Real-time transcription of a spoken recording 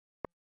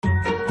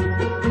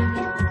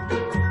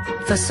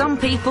For some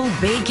people,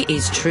 big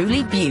is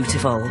truly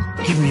beautiful.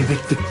 Give me a big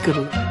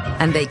cuddle.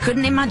 And they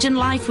couldn't imagine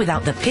life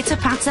without the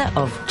pitter-patter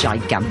of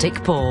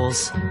gigantic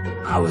paws.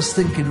 I was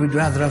thinking we'd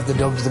rather have the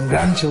dogs than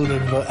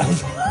grandchildren, but...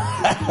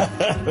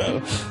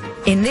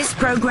 In this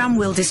programme,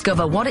 we'll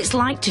discover what it's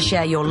like to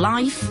share your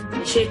life...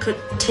 She could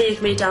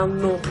take me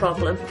down, no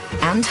problem.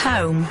 ...and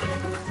home...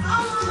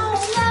 Oh,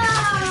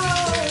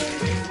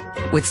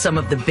 no! ...with some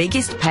of the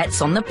biggest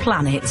pets on the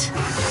planet.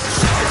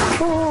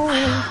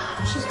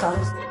 Oh, she's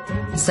gone.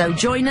 So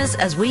join us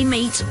as we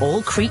meet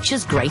all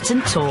creatures great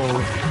and tall.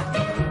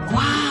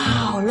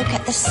 Wow, look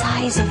at the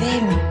size of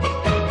him.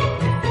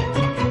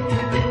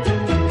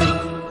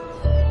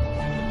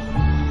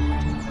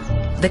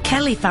 The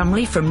Kelly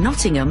family from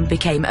Nottingham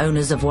became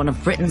owners of one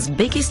of Britain's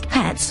biggest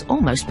pets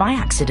almost by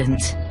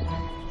accident.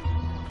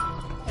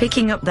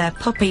 Picking up their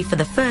puppy for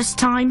the first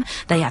time,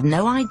 they had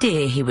no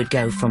idea he would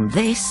go from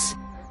this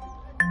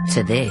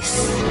to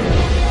this.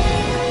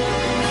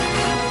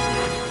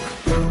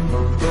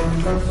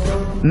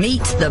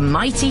 Meet the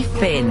mighty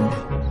Finn.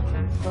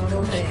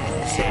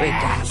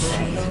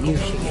 You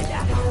should get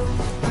that.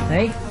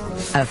 Hey?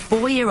 A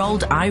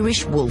 4-year-old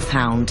Irish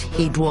wolfhound.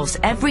 He dwarfs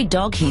every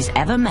dog he's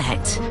ever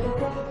met.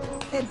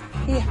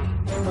 Here.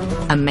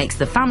 And makes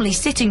the family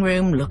sitting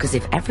room look as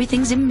if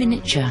everything's in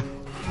miniature.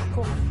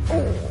 Oh,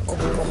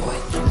 good boy.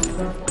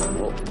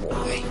 Good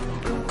boy.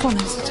 Come on,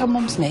 sit on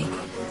Mum's knee.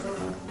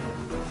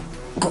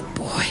 Good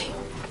boy.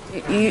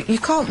 You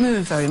can't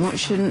move very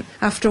much, and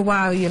after a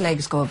while your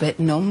legs go a bit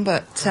numb,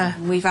 but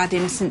we've had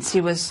him since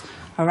he was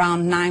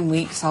around 9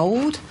 weeks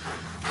old,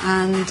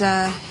 and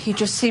he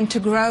just seemed to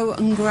grow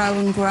and grow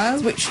and grow,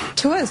 which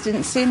to us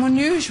didn't seem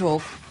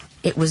unusual.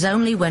 It was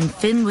only when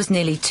Finn was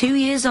nearly 2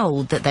 years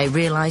old that they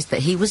realised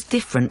that he was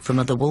different from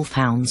other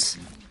wolfhounds.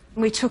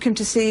 We took him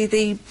to see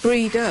the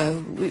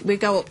breeder. We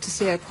go up to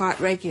see her quite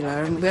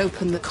regular, and we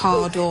opened the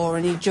car door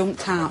and he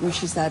jumped out and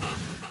she said,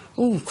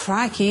 "Oh,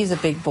 crikey, he's a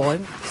big boy."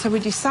 So we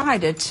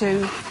decided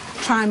to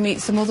try and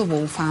meet some other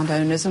wolfhound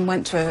owners and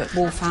went to a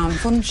wolfhound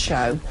fun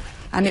show.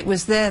 And it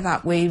was there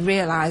that we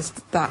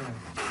realised that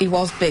he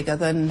was bigger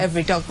than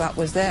every dog that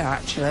was there,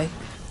 actually.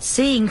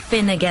 Seeing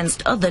Finn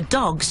against other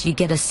dogs, you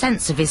get a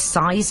sense of his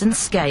size and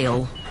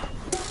scale.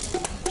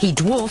 He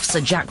dwarfs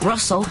a Jack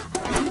Russell,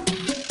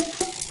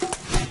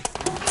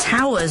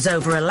 towers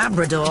over a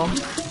Labrador,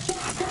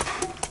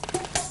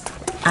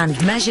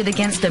 and measured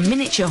against a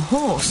miniature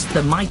horse,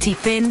 the mighty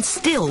Finn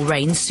still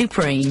reigns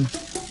supreme.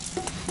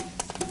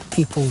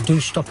 People do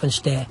stop and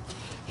stare.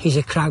 He's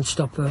a crowd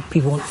stopper.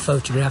 People want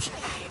photographs.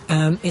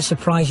 It's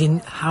surprising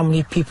how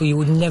many people you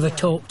would never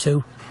talk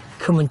to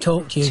come and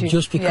talk to you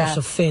just because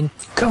of Finn.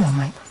 Come on,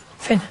 mate.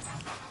 Finn.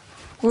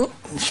 Whoop.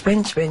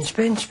 Spin, spin,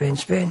 spin, spin,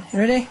 spin. You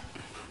ready?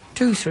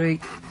 2, 3.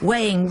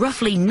 Weighing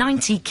roughly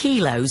 90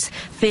 kilos,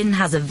 Finn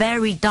has a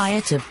varied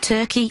diet of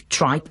turkey,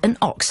 tripe and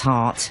ox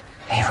heart.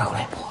 Hey,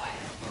 rolling, boy.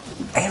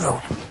 Hey,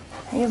 rolling.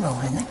 Hey,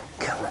 rolling, then.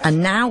 Come on.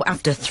 And now,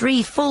 after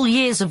 3 full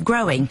years of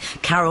growing,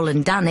 Carol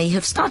and Danny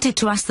have started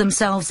to ask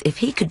themselves if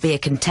he could be a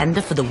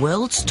contender for the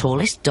world's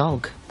tallest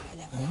dog.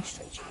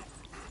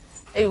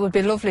 It would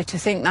be lovely to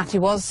think that he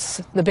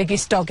was the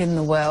biggest dog in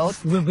the world.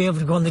 We'll be able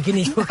to go on the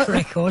Guinness Book of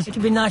Records.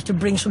 It'd be nice to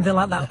bring something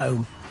like that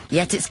home.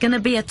 Yet it's going to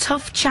be a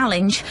tough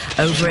challenge.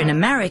 Over in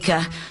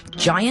America,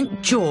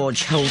 Giant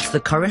George holds the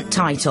current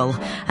title,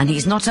 and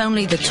he's not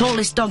only the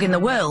tallest dog in the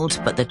world,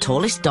 but the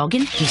tallest dog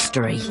in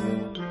history.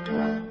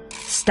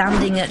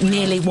 Standing at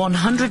nearly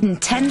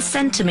 110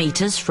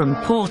 centimetres from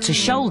paw to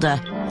shoulder,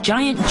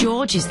 Giant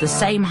George is the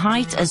same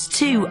height as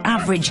 2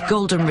 average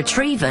golden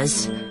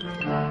retrievers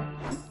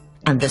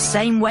and the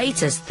same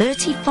weight as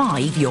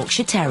 35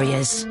 Yorkshire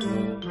Terriers.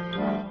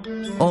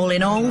 All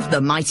in all,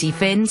 the mighty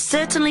Finn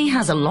certainly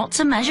has a lot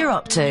to measure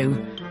up to.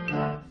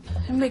 Here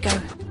we go.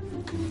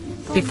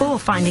 Before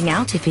finding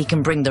out if he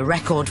can bring the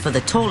record for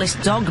the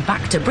tallest dog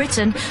back to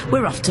Britain,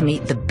 we're off to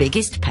meet the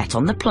biggest pet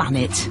on the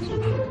planet.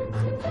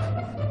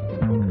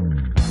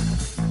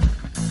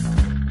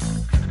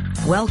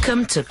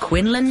 Welcome to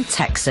Quinlan,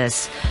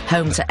 Texas,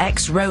 home to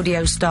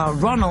ex-rodeo star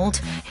Ronald,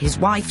 his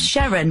wife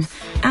Sharon,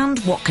 and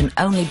what can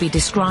only be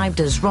described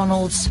as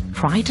Ronald's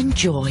pride and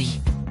joy.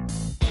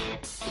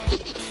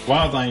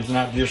 Wild Thing's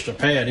not just a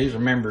pet, he's a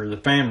member of the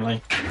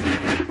family.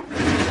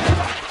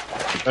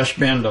 I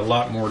spend a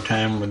lot more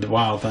time with the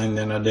Wild Thing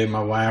than I do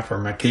my wife or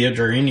my kids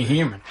or any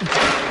human.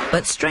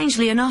 But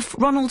strangely enough,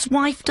 Ronald's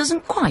wife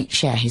doesn't quite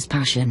share his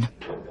passion.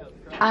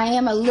 I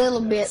am a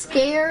little bit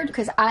scared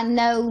because I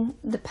know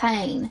the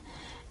pain,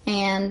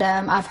 and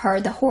I've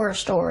heard the horror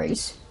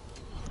stories.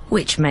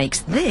 Which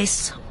makes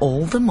this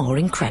all the more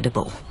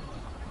incredible.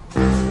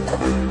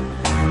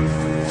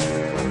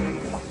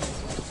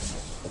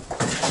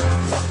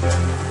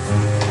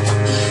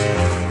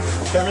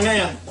 Coming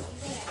in.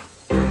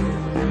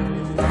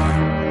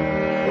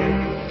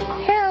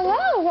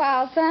 Hello,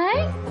 Wild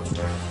Thing.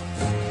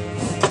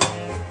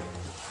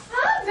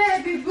 Hi,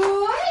 baby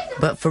boy.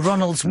 But for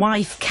Ronald's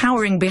wife,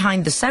 cowering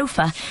behind the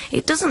sofa,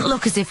 it doesn't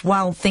look as if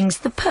Wild Thing's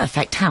the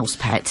perfect house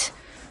pet.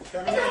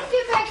 Don't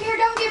get back here,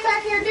 don't get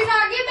back here, do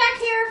not get back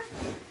here.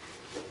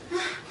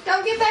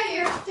 Don't get back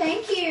here.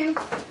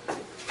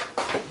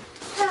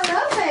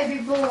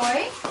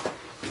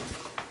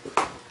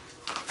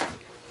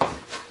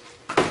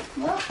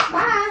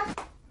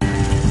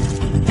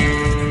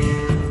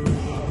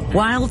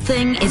 Wild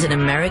Thing is an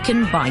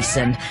American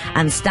bison,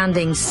 and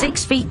standing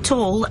 6 feet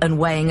tall and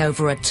weighing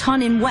over a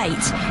ton in weight,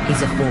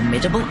 he's a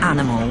formidable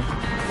animal.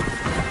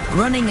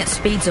 Running at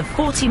speeds of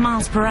 40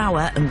 miles per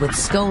hour and with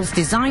skulls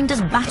designed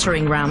as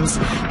battering rams,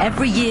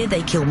 every year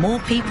they kill more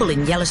people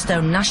in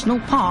Yellowstone National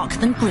Park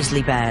than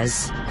grizzly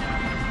bears.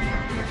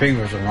 If he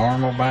was a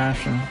normal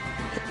bison,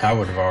 I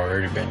would have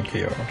already been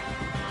killed.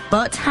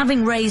 But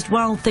having raised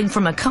Wild Thing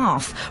from a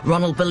calf,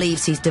 Ronald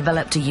believes he's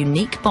developed a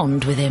unique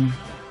bond with him.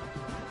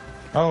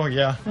 Oh,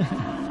 yeah.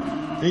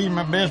 He's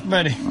my best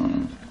buddy.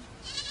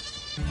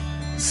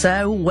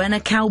 So, when a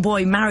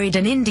cowboy married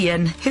an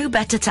Indian, who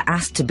better to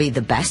ask to be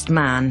the best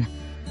man?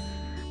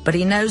 But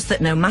he knows that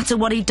no matter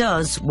what he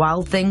does,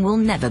 Wild Thing will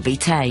never be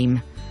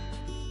tame.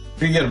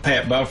 If you get a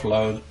pet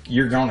buffalo,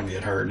 you're going to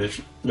get hurt.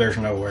 There's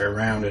no way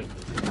around it.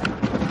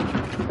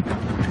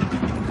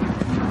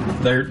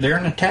 They're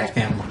an attack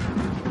animal.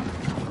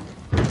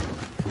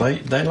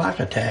 They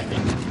like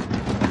attacking.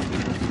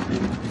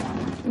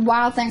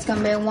 Wild Thing's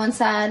gonna be on one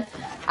side.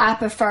 I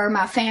prefer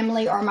my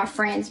family or my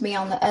friends be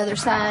on the other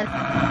side.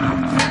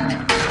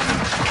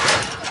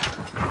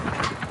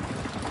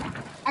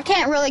 I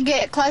can't really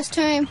get close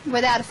to him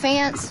without a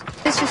fence.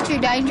 It's just too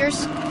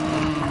dangerous.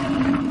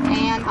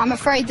 And I'm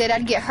afraid that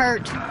I'd get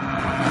hurt.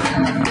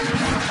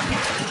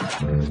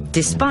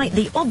 Despite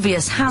the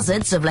obvious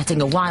hazards of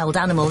letting a wild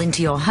animal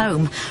into your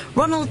home,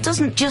 Ronald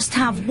doesn't just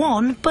have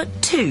one,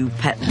 but 2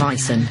 pet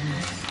bison.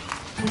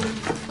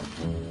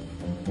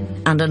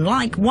 And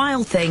unlike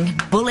Wild Thing,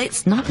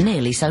 Bullet's not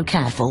nearly so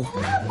careful.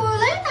 Hello,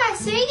 Bullet. I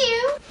see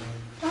you.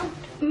 Don't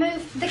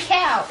move the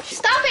couch.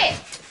 Stop it!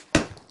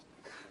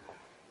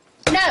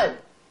 No.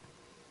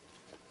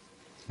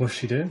 What's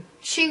she doing?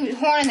 She was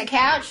horning the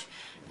couch,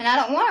 and I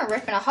don't want her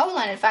ripping a hole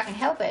in it if I can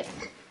help it.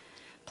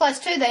 Plus,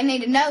 too, they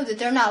need to know that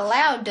they're not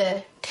allowed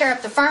to tear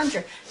up the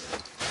furniture.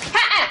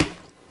 Ha-ha!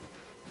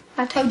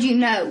 I told you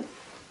no.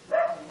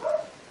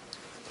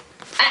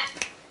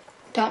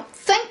 Don't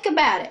think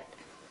about it.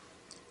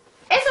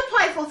 It's a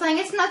playful thing.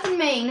 It's nothing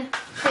mean.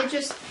 It's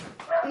just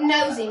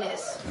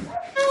nosiness.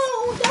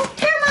 No, don't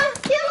tear my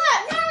skill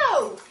up.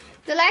 No.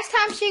 The last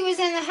time she was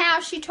in the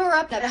house, she tore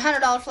up that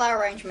 $100 flower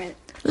arrangement.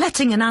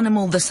 Letting an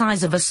animal the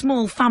size of a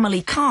small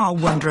family car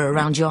wander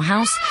around your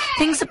house,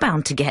 things are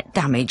bound to get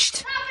damaged.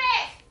 Stop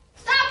it!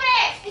 Stop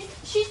it!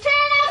 She's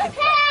tearing up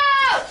the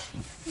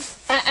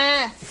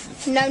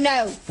couch!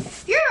 No.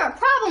 You're a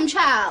problem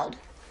child.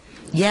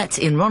 Yet,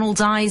 in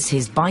Ronald's eyes,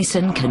 his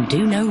bison can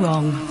do no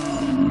wrong.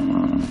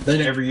 They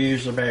never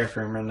used the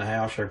bathroom in the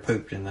house or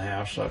pooped in the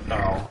house at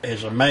all.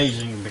 It's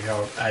amazing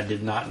because I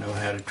did not know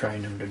how to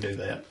train them to do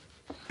that.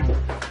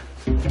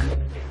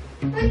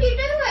 What are you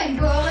doing,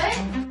 Bullet?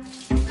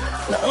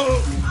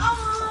 Oh,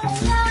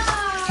 no!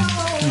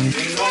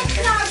 That's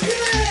not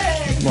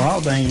good!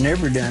 Wild Thing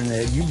never done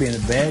that. You've been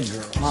a bad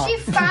girl. She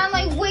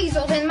finally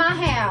weaseled in my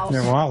house.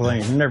 No, Wild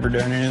Thing's never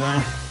done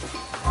anything.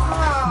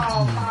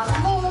 Oh, my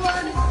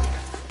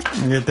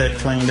Lord. Get that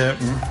cleaned up.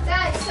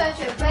 That's such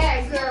a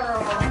bad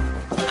girl.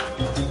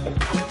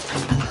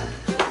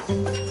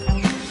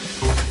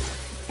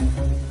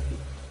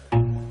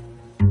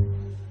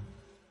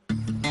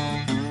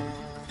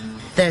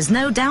 There's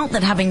no doubt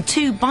that having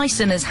 2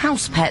 bison as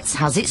house pets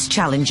has its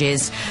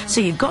challenges,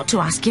 so you've got to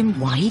ask him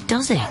why he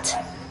does it.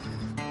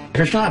 If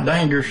it's not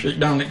dangerous, it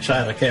don't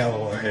excite a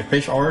cowboy. If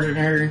it's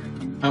ordinary,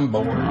 I'm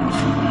bored.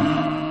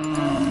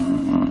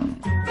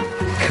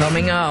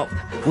 Coming up,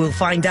 we'll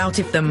find out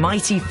if the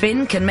mighty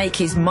Finn can make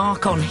his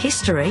mark on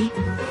history.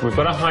 We've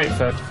got a height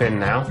for Finn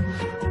now.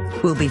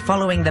 We'll be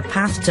following the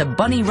path to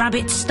bunny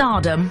rabbit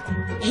stardom.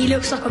 He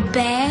looks like a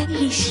bear.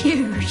 He's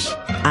huge.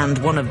 And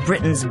one of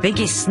Britain's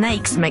biggest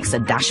snakes makes a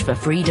dash for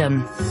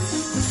freedom.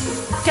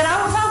 Get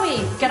out of our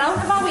way! Get out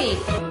of our way!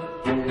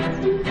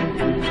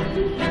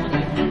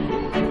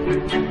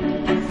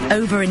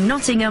 Over in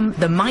Nottingham,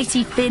 the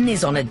mighty Finn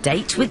is on a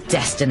date with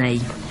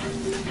destiny.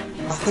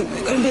 I think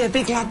we're going to be a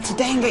big lad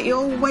today and get you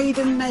all weighed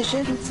and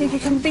measured and see if you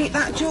can beat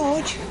that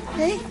George.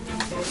 Eh?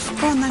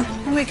 Go on then,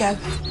 here we go.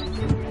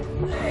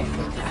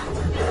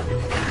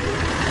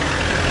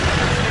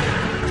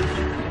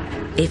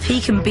 If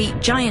he can beat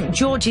Giant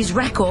George's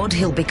record,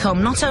 he'll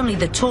become not only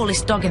the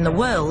tallest dog in the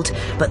world,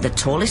 but the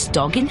tallest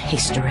dog in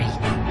history.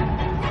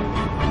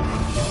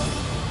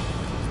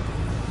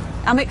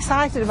 I'm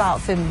excited about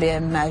Finn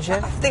being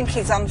measured. I think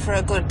he's on for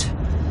a good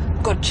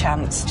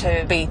chance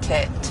to beat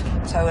it.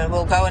 So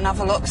we'll go and have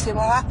a look, see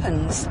what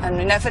happens. And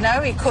you never know,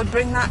 he could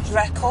bring that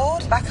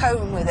record back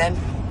home with him.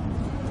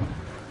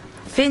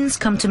 Finn's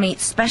come to meet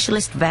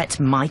specialist vet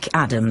Mike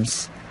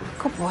Adams.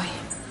 Good boy.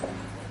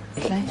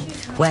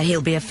 Where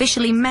he'll be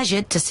officially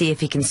measured to see if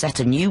he can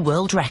set a new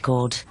world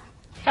record.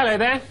 Hello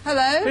there.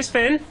 Hello. This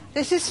Finn.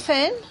 This is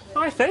Finn.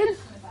 Hi, Finn.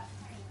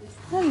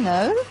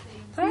 Hello.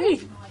 Hey.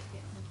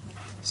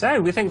 So,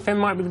 we think Finn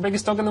might be the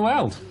biggest dog in the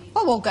world.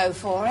 Well, we'll go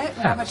for it.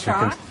 We'll have a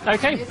try.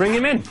 OK, bring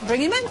him in.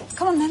 Bring him in.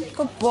 Come on then.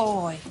 Good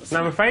boy.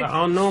 Now, I'm afraid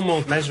our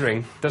normal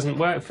measuring doesn't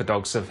work for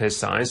dogs of his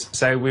size,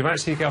 so we've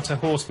actually got a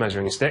horse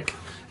measuring stick.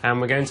 and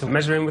we're going to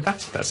measure him with that,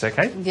 if that's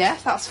okay. Yeah,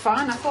 that's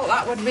fine. I thought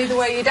that would be the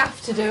way you'd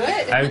have to do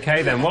it.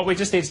 Okay, then what we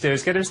just need to do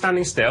is get him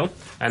standing still,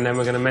 and then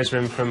we're going to measure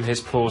him from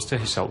his paws to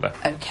his shoulder.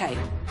 Okay.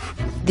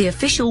 The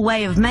official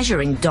way of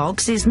measuring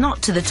dogs is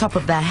not to the top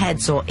of their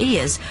heads or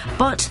ears,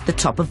 but the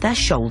top of their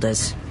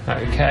shoulders.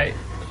 Okay,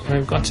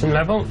 we've got him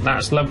level.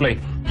 That's lovely.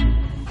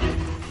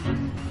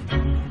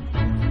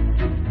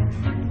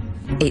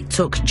 It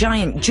took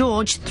Giant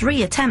George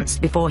 3 attempts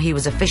before he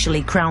was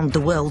officially crowned the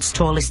world's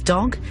tallest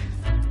dog.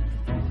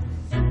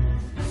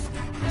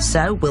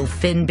 So, will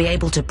Finn be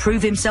able to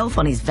prove himself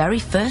on his very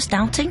first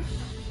outing?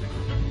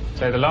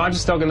 So the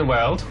largest dog in the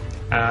world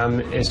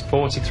is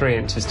 43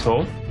 inches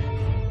tall.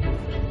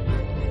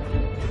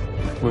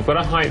 We've got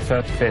a height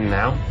for Finn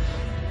now,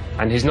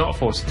 and he's not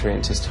 43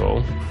 inches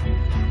tall.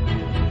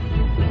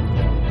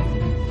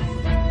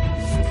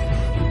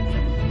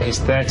 He's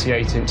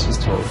 38 inches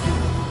tall.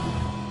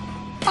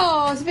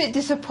 Oh, it's a bit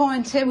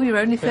disappointing. We were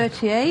only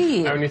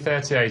 38. Only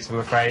 38, I'm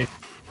afraid.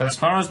 But as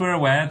far as we're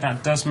aware,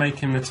 that does make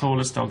him the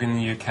tallest dog in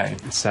the UK.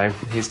 So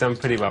he's done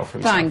pretty well for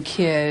himself. Thank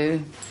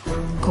you.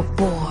 Good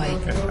boy.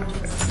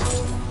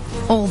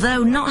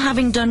 Although not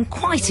having done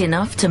quite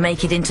enough to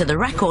make it into the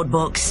record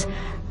books,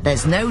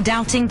 there's no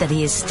doubting that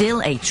he is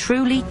still a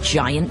truly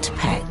giant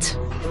pet.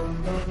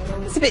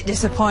 It's a bit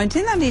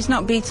disappointing that he's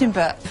not beaten,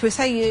 but if we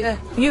say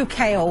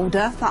UK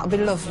older, that'll be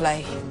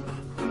lovely.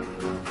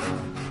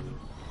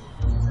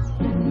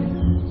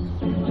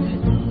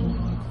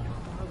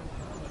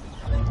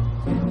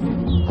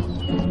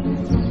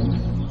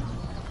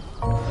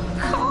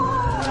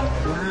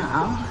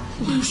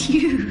 He's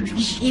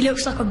huge. He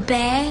looks like a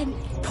bear.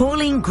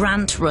 Pauline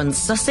Grant runs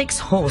Sussex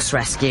Horse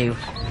Rescue,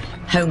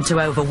 home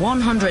to over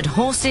 100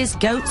 horses,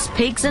 goats,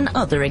 pigs and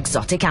other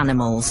exotic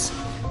animals.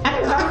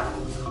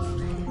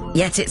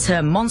 Yet it's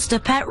her monster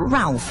pet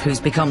Ralph who's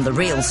become the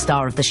real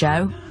star of the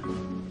show.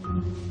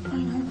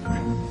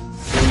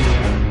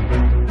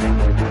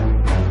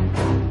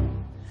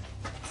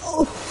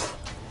 Oh,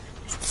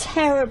 it's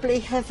terribly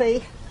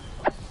heavy.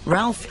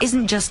 Ralph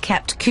isn't just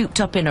kept cooped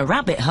up in a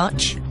rabbit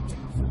hutch.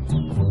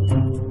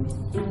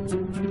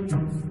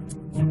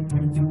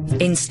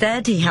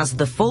 Instead, he has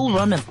the full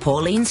run of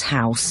Pauline's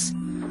house.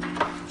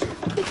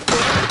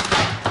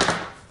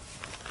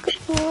 Good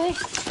boy.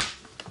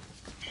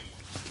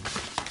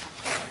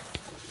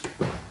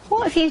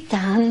 What have you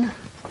done?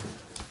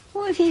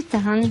 What have you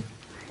done?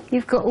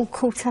 You've got all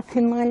caught up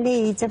in my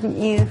lead, haven't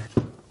you?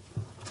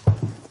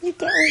 You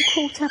get all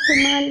caught up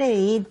in my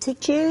lead,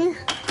 did you?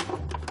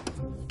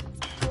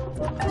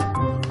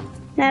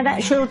 Now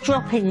that's your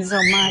droppings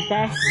on my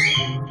desk.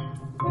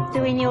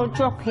 Doing your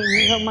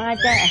droppings on my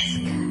desk.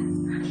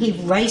 He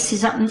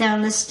races up and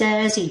down the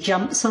stairs, he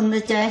jumps on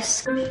the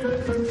desk. And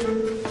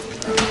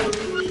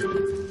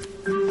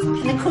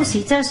of course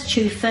he does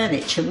chew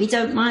furniture. We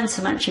don't mind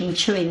so much him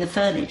chewing the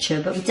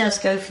furniture, but he does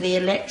go for the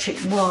electric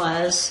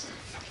wires.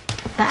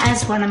 But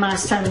as one of my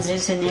sons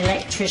is an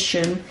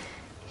electrician,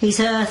 he's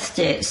earthed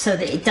it so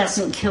that it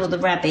doesn't kill the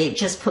rabbit, it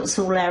just puts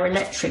all our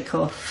electric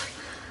off.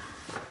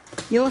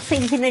 You're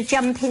thinking of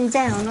jumping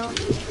down, aren't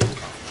you?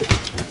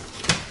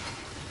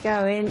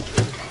 Going.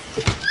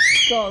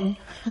 Gone.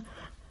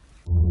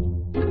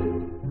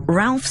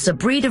 Ralph's a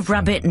breed of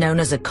rabbit known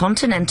as a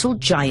continental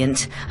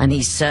giant, and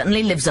he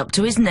certainly lives up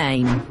to his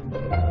name.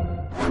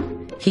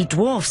 He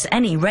dwarfs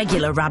any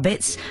regular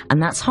rabbits,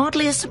 and that's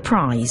hardly a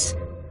surprise.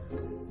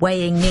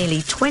 Weighing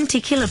nearly 20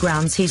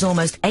 kilograms, he's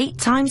almost 8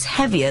 times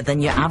heavier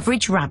than your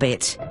average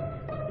rabbit.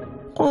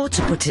 Or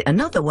to put it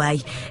another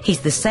way,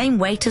 he's the same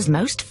weight as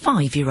most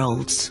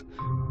 5-year-olds.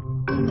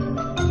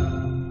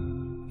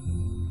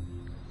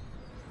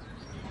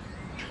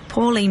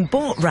 Pauline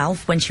bought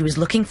Ralph when she was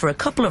looking for a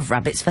couple of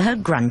rabbits for her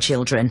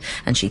grandchildren,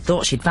 and she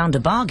thought she'd found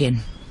a bargain.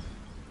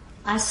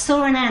 I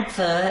saw an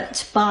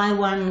advert, buy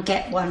one,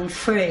 get one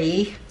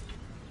free,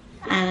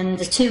 and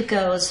the 2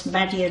 girls,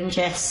 Maddie and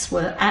Jess,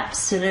 were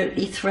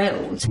absolutely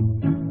thrilled.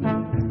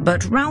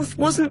 But Ralph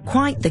wasn't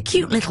quite the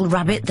cute little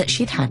rabbit that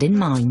she'd had in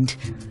mind.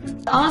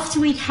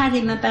 After we'd had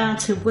him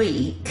about a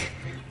week,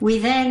 we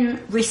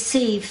then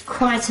received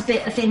quite a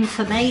bit of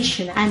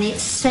information, and it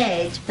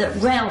said that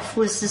Ralph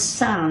was the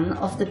son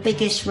of the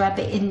biggest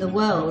rabbit in the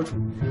world.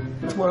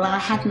 Well, I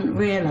hadn't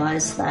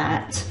realised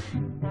that.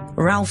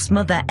 Ralph's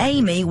mother,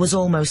 Amy, was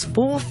almost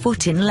 4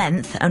 foot in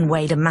length and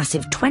weighed a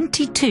massive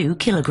 22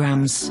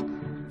 kilograms.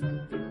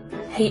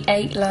 He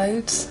ate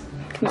loads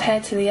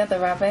compared to the other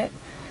rabbit.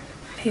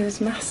 He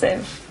was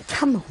massive.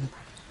 Come on.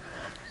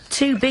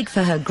 Too big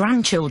for her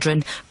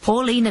grandchildren,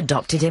 Pauline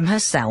adopted him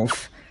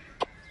herself.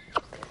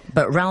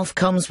 But Ralph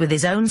comes with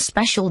his own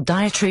special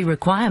dietary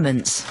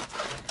requirements.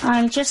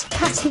 I'm just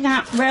cutting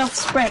up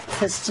Ralph's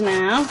breakfast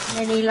now.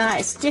 And he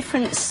likes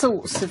different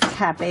sorts of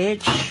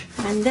cabbage.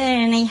 And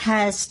then he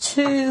has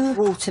 2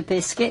 water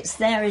biscuits.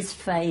 They're his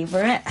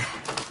favourite.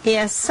 He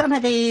has some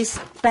of these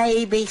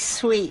baby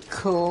sweet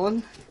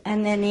corn.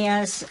 And then he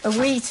has a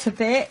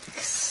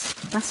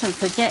Weetabix. Mustn't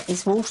forget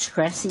his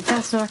watercress. He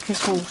does like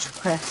his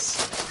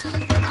watercress.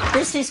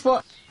 This is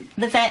what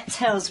the vet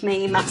tells me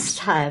he must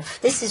have.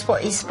 This is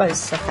what he's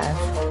supposed to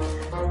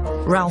have.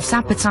 Ralph's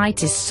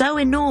appetite is so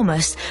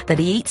enormous that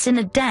he eats in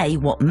a day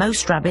what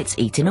most rabbits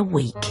eat in a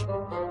week.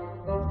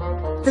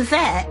 The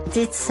vet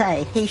did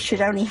say he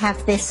should only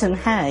have this and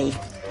hay.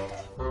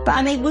 But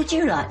I mean, would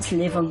you like to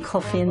live on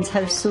coffee and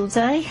toast all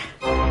day?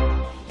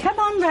 Come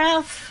on,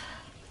 Ralph.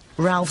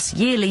 Ralph's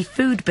yearly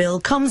food bill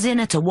comes in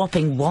at a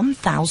whopping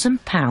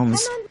 £1,000.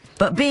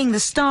 But being the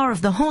star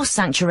of the horse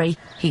sanctuary,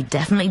 he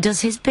definitely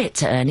does his bit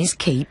to earn his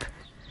keep.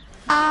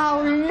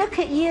 Oh, look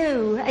at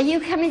you. Are you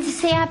coming to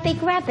see our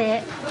big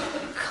rabbit?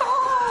 Come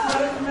on.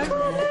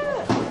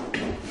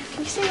 Can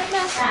you see that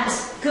now?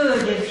 That's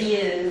good of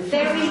you.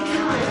 Very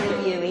kind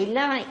of you. He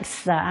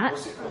likes that.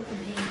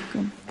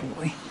 Good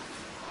boy.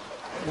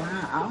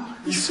 Wow.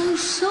 He's so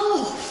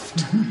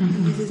soft.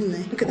 Isn't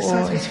he? Look at the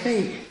size of his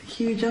feet.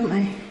 Huge, aren't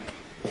they?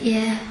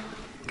 Yeah.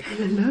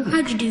 Hello.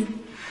 How'd you do?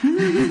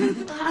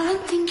 I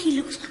don't think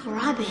he looks like a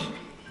rabbit.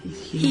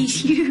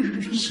 He's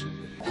huge.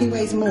 He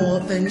weighs more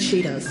than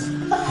she does.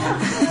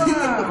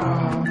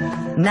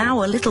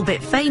 Now a little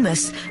bit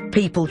famous,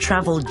 people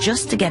travel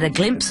just to get a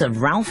glimpse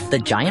of Ralph the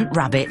giant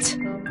rabbit.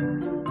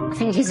 I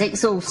think he's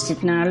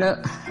exhausted now,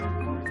 look.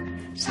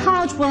 It's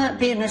hard work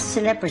being a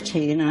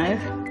celebrity, you know.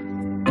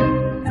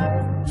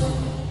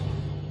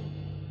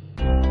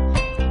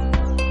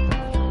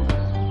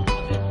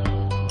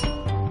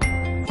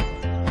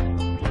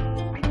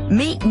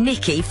 Meet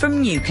Nikki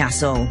from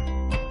Newcastle.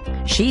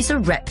 She's a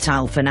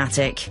reptile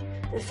fanatic.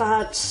 If I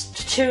had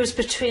to choose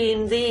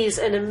between these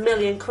and £1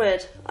 million,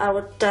 I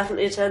would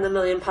definitely turn the £1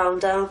 million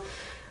down.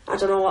 I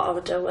don't know what I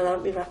would do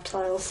without me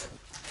reptiles.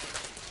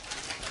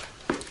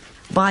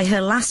 By her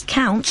last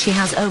count, she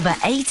has over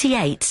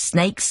 88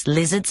 snakes,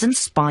 lizards and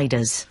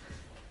spiders.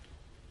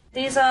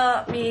 These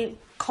are me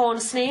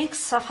corn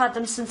snakes. I've had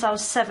them since I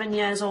was 7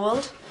 years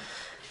old.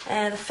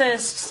 The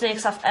first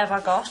snakes I've ever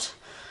got.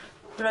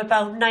 They're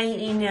about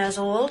 19 years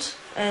old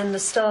and they're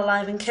still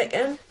alive and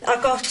kicking. I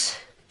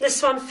got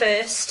this one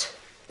first.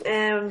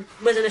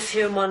 Within a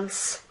few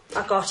months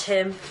I got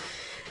him,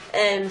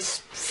 and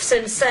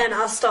since then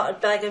I started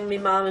begging my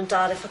mum and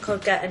dad if I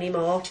could get any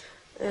more,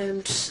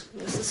 and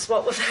this is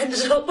what we've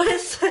ended up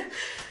with.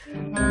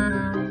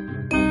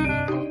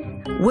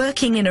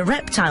 Working in a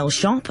reptile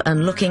shop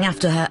and looking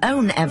after her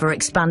own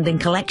ever-expanding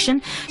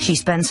collection, she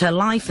spends her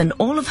life and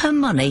all of her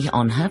money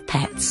on her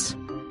pets.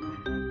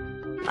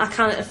 I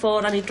can't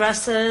afford any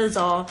dresses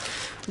or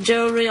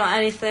jewellery or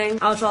anything.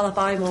 I'd rather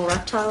buy more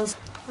reptiles.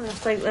 I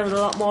think they were a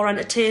lot more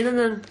entertaining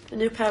than a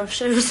new pair of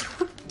shoes.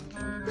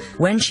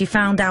 When she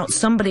found out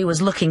somebody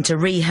was looking to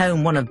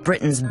rehome one of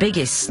Britain's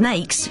biggest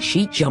snakes,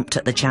 she jumped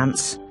at the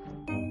chance.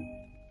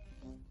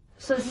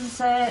 So this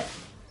is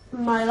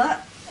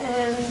Myla,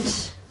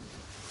 and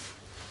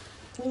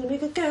I'm gonna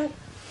make it go.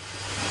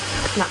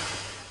 No.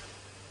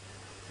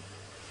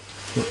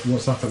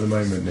 What's up at the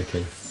moment,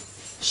 Nikki?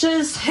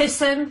 She's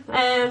hissing,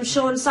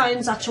 showing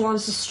signs that she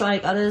wants to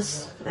strike at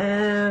us.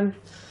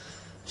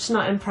 She's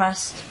not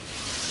impressed.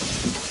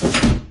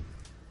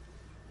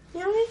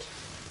 You alright?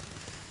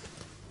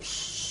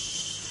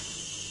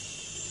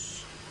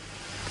 Shh.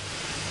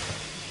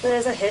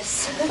 There's a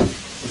hiss.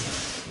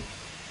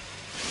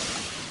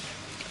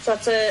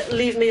 That's a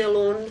leave me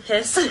alone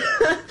hiss.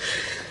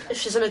 If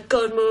she's in a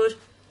good mood,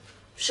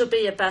 she'll be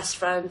your best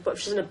friend, but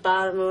if she's in a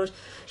bad mood,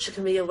 she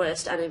can be your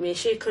worst enemy.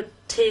 She could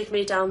take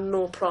me down,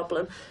 no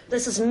problem.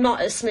 This is not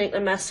a snake to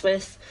mess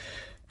with.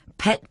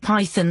 Pet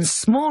pythons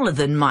smaller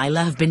than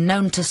Myla have been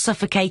known to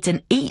suffocate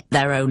and eat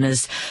their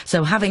owners,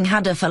 so having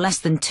had her for less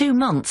than 2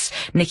 months,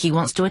 Nikki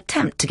wants to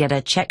attempt to get her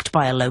checked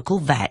by a local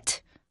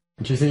vet.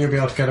 Do you think you'll be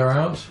able to get her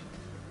out?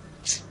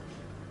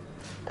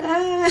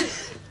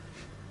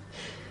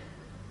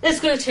 It's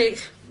going to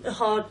take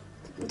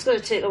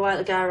a while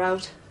to get her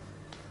out.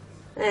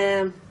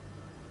 I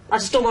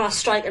just don't want her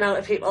striking out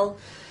at people,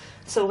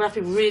 so we're going to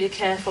have to be really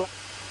careful.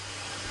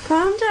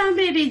 Calm down,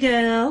 baby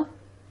girl.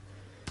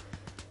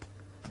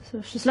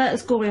 So she's let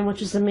us go in,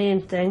 which is the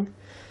main thing.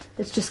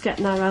 It's just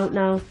getting her out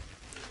now.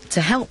 To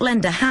help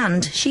lend a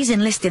hand, she's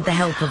enlisted the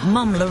help of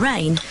Mum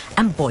Lorraine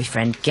and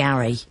boyfriend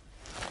Gary.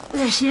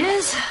 There she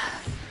is.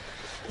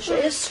 She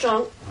is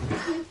strong.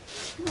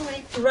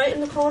 Right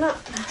in the corner.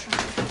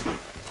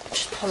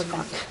 Just pull her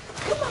back.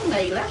 Come on,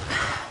 Layla.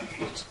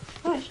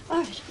 Alright.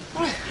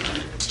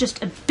 It's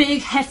just a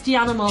big, hefty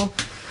animal.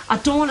 I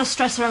don't want to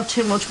stress her out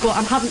too much, but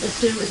I'm having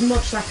to do as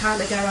much as I can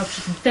to get her out.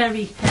 She's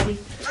very heavy.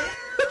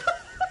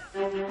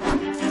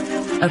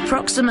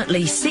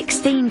 Approximately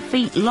 16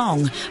 feet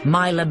long,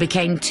 Myla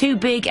became too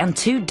big and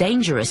too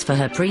dangerous for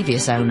her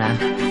previous owner.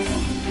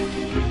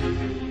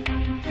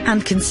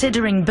 And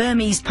considering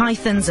Burmese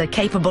pythons are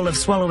capable of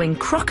swallowing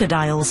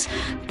crocodiles,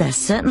 they're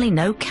certainly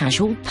no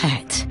casual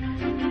pet.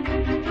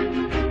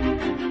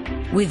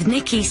 With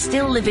Nikki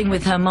still living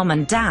with her mum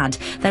and dad,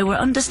 they were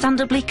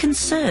understandably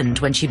concerned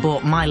when she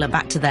brought Myla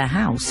back to their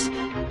house.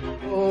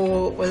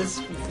 Oh, it was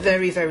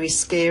very, very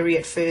scary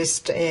at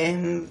first.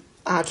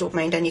 I don't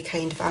mind any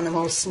kind of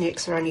animals,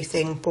 snakes or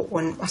anything, but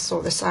when I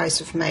saw the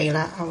size of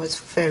Myla, I was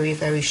very,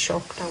 very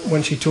shocked.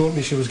 When she told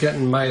me she was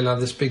getting Myla,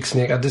 this big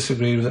snake, I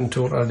disagreed with it and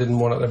told her I didn't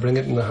want her to bring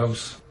it in the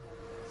house.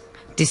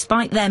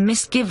 Despite their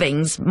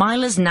misgivings,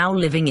 Mila's now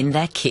living in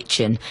their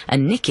kitchen,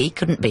 and Nikki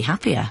couldn't be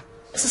happier.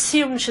 It's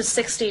assumed she's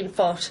 16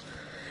 foot,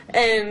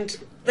 and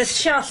the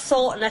sheer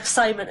thought and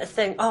excitement to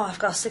think, oh, I've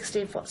got a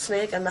 16-foot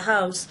snake in the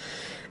house.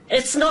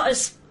 It's not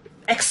as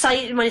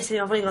exciting when you think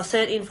I've only got a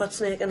 13-foot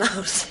snake in the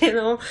house, you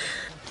know.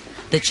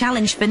 The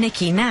challenge for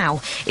Nikki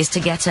now is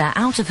to get her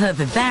out of her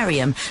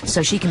vivarium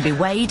so she can be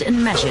weighed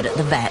and measured at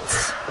the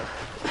vets.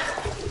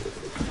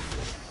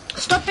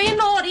 Stop being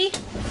naughty.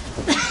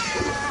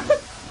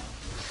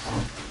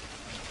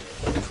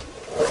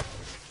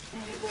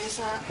 Where's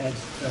that? Head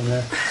down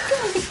there.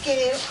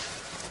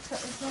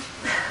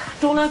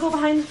 Don't I go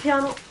behind the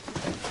piano?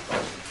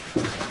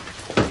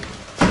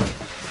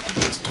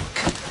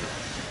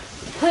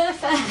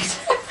 Perfect.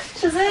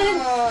 She's in.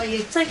 Oh,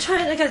 it's like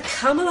trying to get a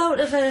camel out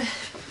of a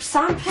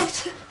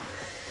sandpit.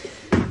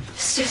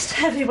 It's just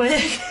heavy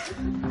work.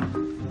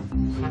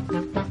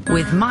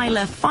 With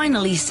Mila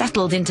finally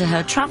settled into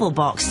her travel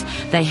box,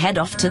 they head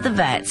off to the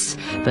vets,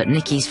 but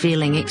Nikki's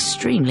feeling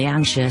extremely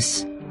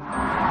anxious.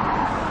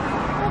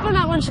 Hoping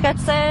that when she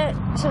gets there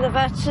to the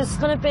vet, she's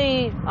going to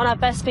be on her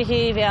best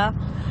behaviour.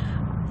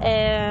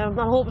 I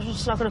hope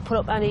she's not going to put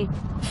up any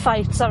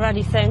fights or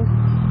anything.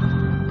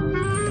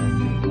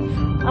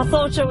 I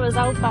thought she was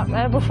out back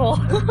there before.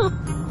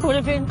 It would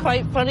have been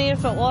quite funny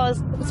if it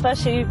was,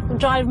 especially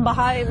driving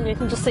behind and you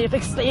can just see a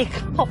big snake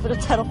popping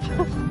its head up.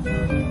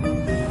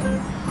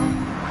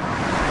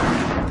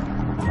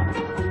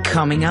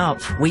 Coming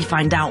up, we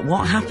find out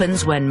what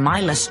happens when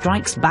Mila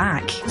strikes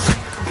back.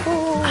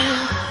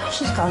 Oh,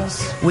 she's got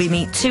us. We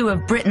meet two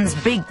of Britain's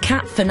big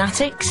cat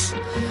fanatics.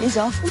 He's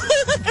off.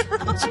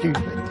 Excuse me.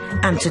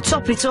 And to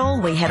top it all,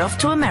 we head off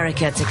to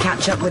America to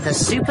catch up with a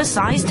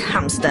super-sized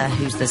hamster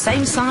who's the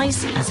same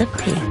size as a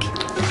pig.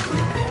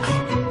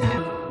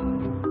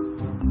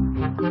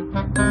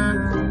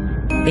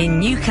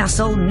 In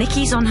Newcastle,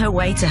 Nikki's on her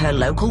way to her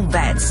local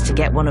vets to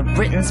get one of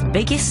Britain's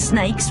biggest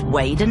snakes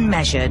weighed and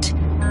measured.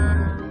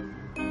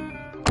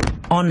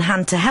 On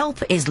hand to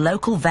help is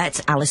local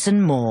vet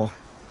Alison Moore.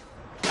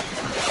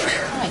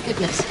 Oh my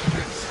goodness.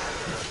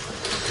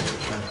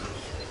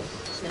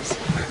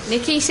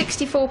 Nikki,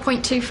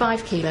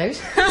 64.25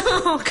 kilos.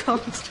 Oh,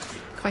 God.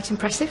 Quite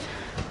impressive.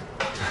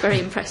 Very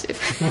impressive.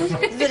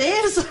 It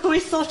is. We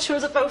thought she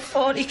was about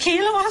 40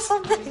 kilo or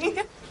something.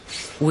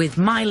 With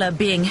Mila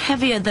being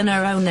heavier than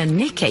her owner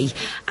Nikki,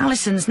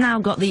 Alison's now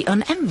got the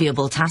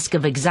unenviable task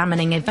of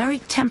examining a very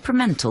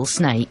temperamental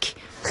snake.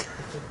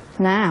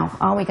 Now,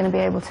 are we going to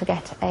be able to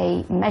get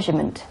a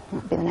measurement?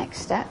 That'll be the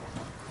next step.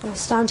 I'll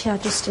stand here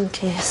just in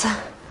case.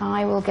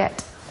 I will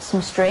get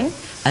some string.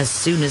 As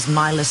soon as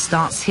Mila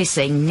starts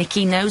hissing,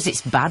 Nikki knows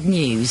it's bad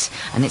news,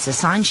 and it's a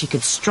sign she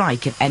could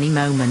strike at any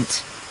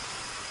moment.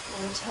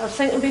 And I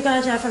think it would be a good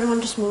idea if everyone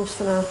just moves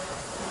for now.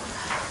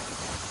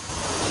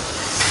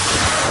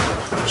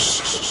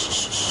 Shh, shh,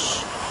 shh,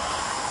 shh.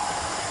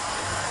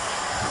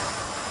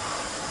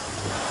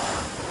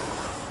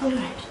 All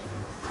right.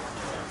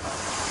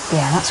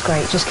 Yeah, that's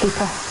great. Just keep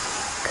her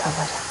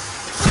covered.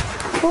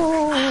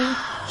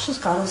 Oh, she's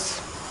got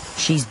us.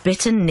 She's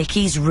bitten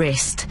Nikki's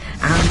wrist,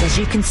 and as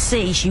you can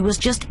see, she was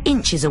just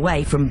inches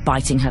away from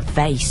biting her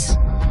face.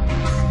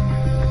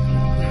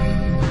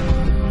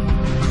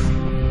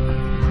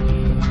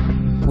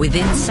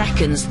 Within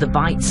seconds, the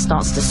bite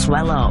starts to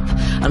swell up,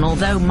 and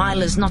although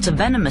Mila's not a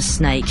venomous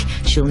snake,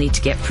 she'll need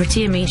to get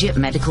pretty immediate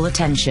medical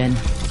attention.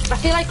 I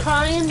feel like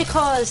crying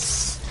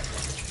because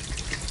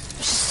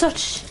she's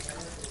such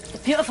a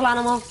beautiful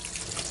animal.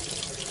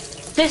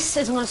 This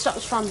isn't going to stop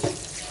us from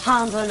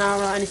handling her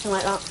or anything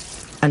like that.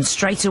 And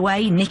straight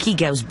away, Nikki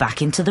goes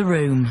back into the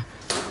room.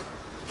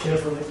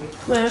 Careful, Nikki.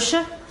 Where is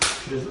she?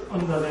 She's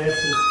under there.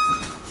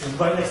 She's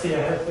right next to your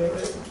head.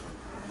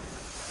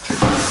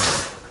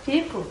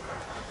 People.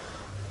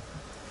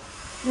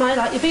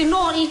 Mila, you're being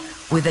naughty.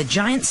 With a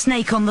giant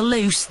snake on the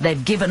loose,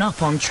 they've given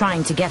up on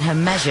trying to get her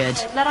measured.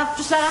 Let her,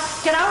 just let her.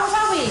 Get out of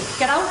our way.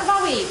 Get out of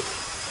our way.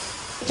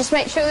 Just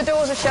make sure the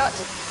doors are shut,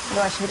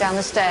 otherwise she'll be down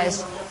the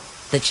stairs.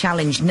 The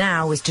challenge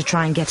now is to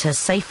try and get her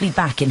safely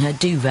back in her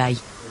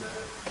duvet.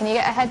 Can you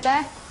get her head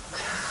there?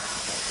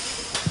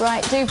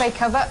 Right, duvet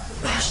cover.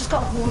 She's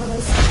got one of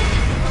those.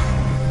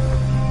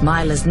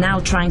 Mila's now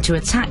trying to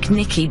attack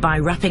Nikki by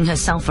wrapping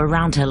herself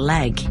around her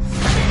leg.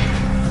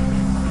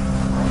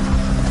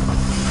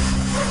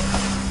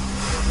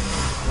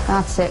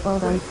 That's it, well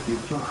done.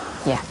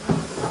 Yeah.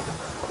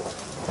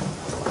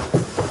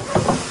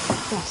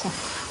 Bless her.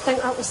 I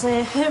think that was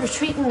her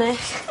retreating neck.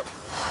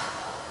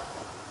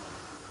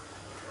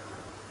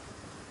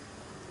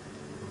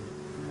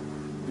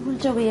 What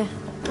do we?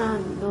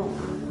 No.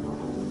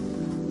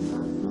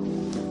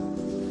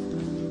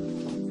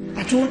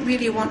 I don't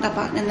really want her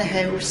back in the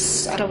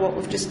house after what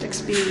we've just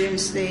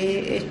experienced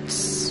there.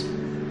 It's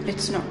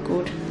not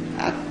good.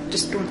 I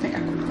just don't think I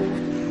could go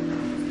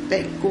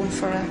there going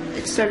for her.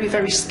 It's very,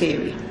 very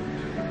scary.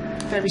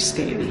 Very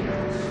scary.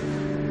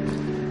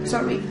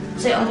 Sorry.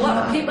 See, a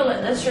lot of people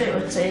at this rate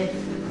would say,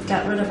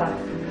 get rid of her.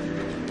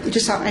 I'm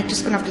just going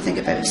to have to think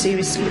about it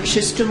seriously.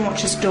 She's done what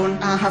she's done.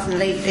 I haven't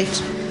liked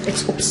it.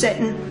 It's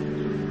upsetting.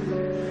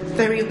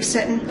 very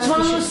upsetting. It's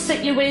one of those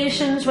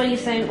situations where you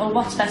think, well,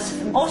 what's best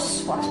for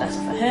us? What's best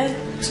for her?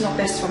 It's not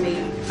best for me.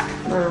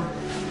 No.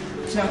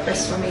 It's not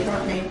best for me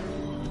right now.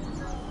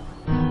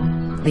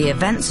 The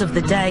events of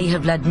the day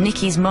have led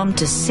Nikki's mum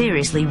to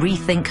seriously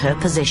rethink her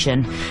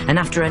position, and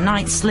after a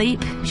night's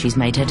sleep, she's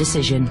made her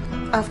decision.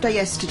 After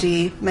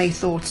yesterday, my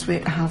thoughts were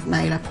to have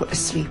Myla put to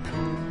sleep.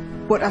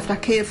 But after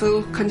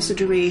careful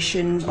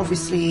consideration,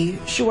 obviously,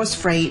 she was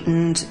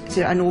frightened.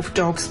 I know if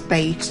dogs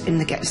bite and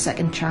they get a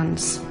second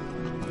chance,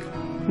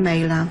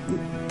 Myla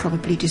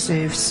probably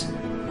deserves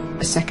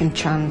a second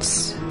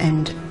chance,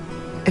 and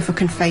if I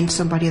can find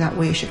somebody that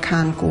way she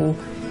can go,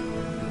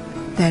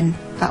 then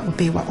that would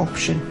be our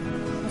option.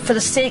 For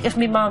the sake of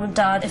me mum and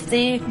dad, if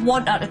they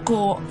want her to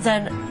go,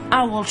 then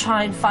I will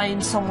try and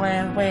find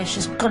somewhere where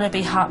she's going to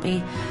be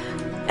happy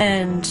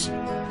and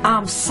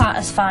I'm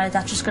satisfied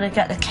that she's going to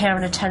get the care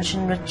and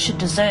attention that she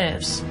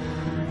deserves.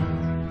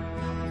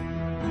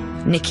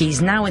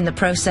 Nikki's now in the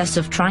process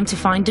of trying to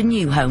find a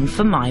new home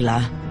for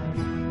Myla.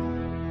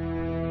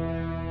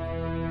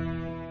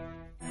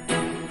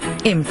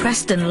 In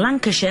Preston,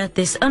 Lancashire,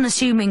 this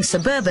unassuming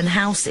suburban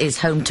house is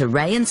home to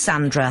Ray and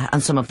Sandra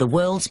and some of the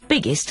world's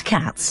biggest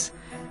cats.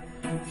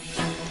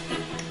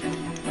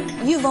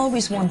 You've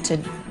always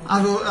wanted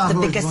I've the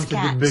always biggest wanted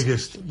cat. the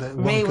biggest that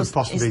Ray one could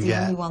possibly is the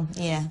get. only one,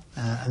 yeah.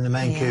 And the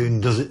Maine Coon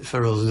does it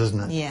for us,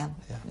 doesn't it? Yeah.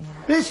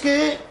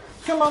 Biscuit!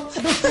 Come on,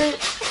 Biscuit!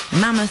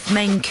 Mammoth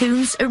Maine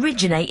Coons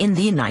originate in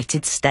the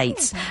United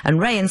States, and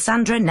Ray and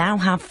Sandra now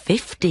have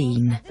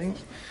 15.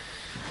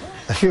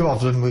 A few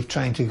of them we've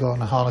trained to go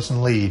on a harness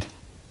and lead,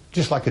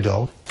 just like a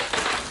dog.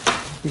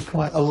 Be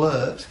quite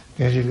alert,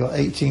 because you've got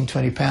 18,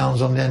 20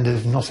 pounds on the end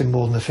of nothing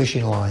more than a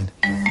fishing line.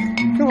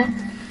 Come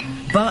on.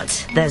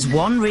 But there's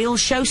one real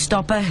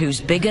showstopper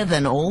who's bigger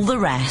than all the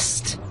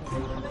rest.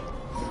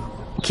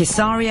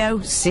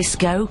 Cesario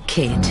Cisco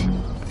Kid.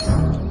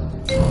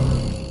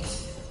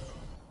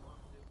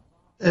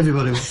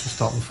 Everybody wants to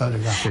stop and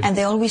photograph him. And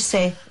they always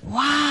say,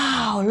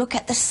 wow, look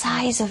at the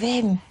size of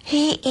him.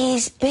 He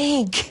is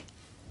big.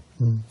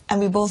 And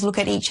we both look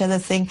at each other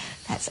and think,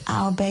 that's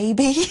our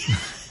baby.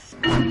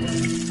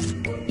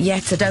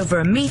 Yet at over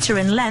 1 metre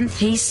in length,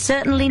 he's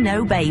certainly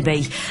no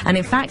baby. And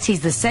in fact,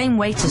 he's the same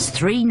weight as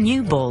 3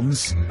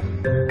 newborns.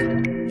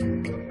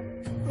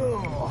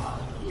 Oh,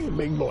 you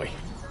big boy.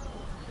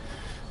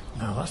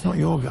 No, that's not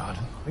your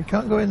garden. We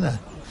can't go in there.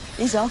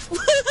 He's off.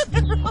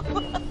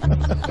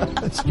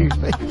 Excuse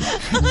me.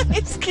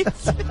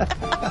 Excuse me.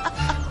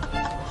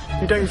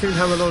 You don't seem to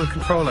have a lot of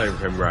control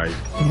over him, Ray.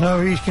 No,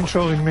 he's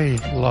controlling me,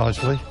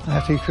 largely. I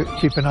have to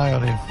keep an eye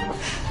on him.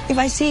 If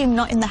I see him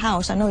not in the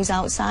house, I know he's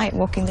outside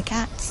walking the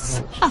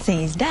cats. I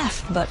think he's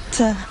deaf, but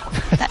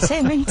that's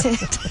him,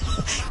 isn't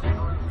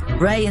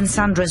it? Ray and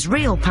Sandra's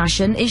real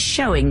passion is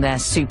showing their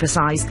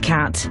supersized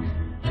cat.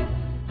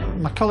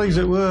 My colleagues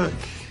at work,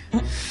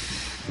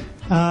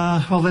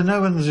 well, they know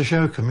when there's a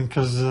show coming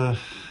because I'm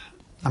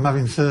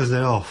having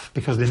Thursday off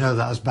because they know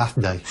that as bath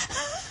day.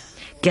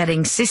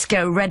 Getting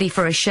Cisco ready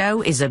for a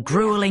show is a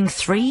gruelling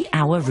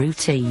 3-hour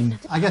routine.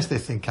 I guess they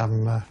think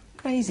I'm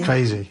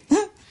crazy.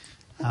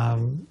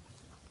 And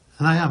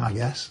I am, I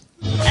guess.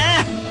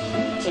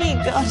 Gee,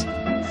 God.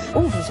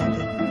 Oh, he's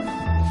angry.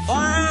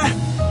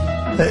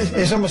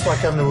 It's almost like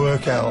having a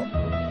workout,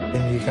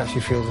 and you can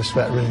actually feel the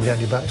sweat running down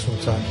your back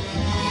sometimes.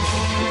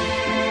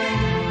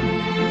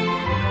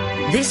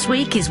 This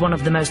week is one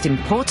of the most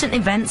important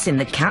events in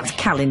the cat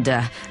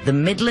calendar, the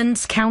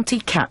Midlands County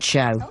Cat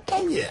Show.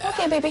 Okay,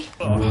 okay, baby.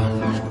 Go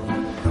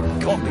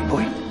on, big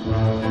boy.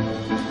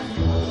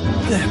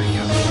 There we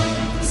go.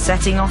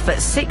 Setting off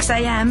at 6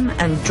 a.m.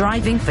 and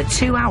driving for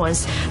 2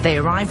 hours, they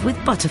arrive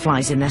with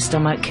butterflies in their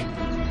stomach.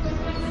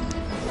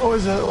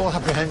 Always all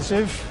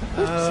apprehensive.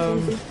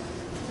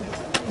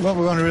 What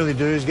we want to really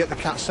do is get the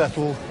cat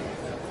settled.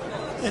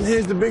 And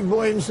here's the big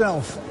boy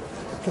himself,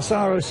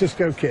 Cesario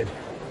Cisco Kid.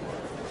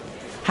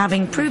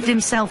 Having proved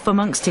himself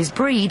amongst his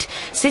breed,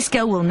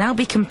 Cisco will now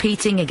be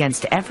competing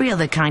against every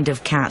other kind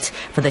of cat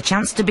for the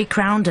chance to be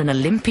crowned an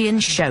Olympian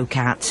show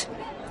cat.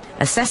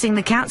 Assessing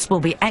the cats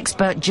will be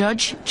expert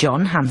judge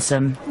John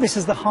Hansom. This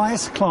is the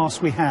highest class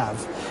we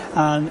have,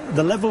 and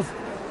the level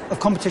of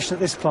competition at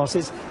this class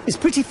is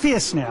pretty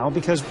fierce now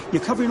because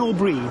you're covering all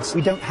breeds.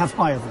 We don't have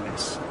higher than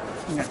this.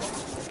 Yeah.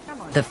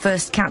 The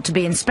first cat to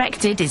be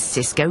inspected is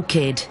Cisco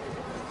Kid.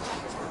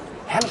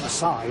 Hell of a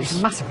size.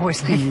 Massive boy,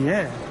 isn't he?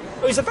 Yeah.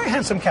 Well, he's a very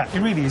handsome cat, he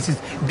really is. He's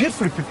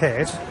beautifully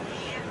prepared.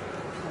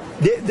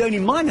 The only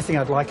minor thing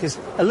I'd like is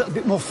a little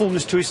bit more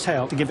fullness to his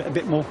tail to give it a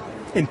bit more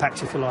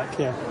impact, if you like,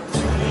 yeah.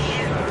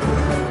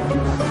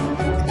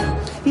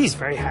 He's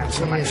very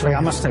handsome, actually,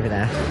 I must say.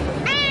 There.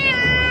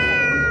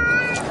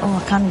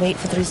 Oh, I can't wait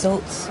for the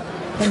results.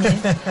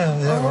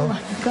 Oh,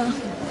 my God.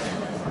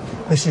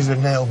 This is the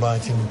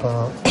nail-biting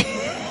part.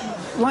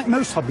 Like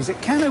most hobbies,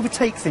 it can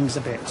overtake things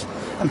a bit,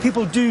 and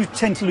people do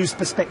tend to lose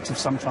perspective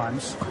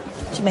sometimes.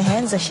 My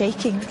hands are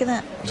shaking, look at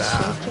that.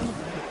 Shaking.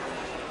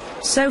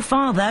 So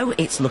far, though,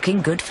 it's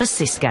looking good for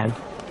Cisco.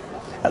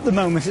 At the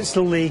moment, it's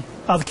still the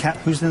other cat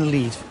who's in the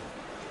lead.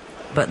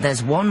 But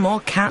there's one more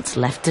cat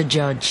left to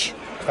judge.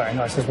 very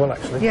nice as well,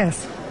 actually.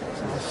 Yes.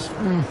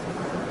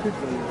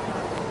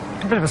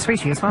 A bit of a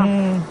sweetie as well.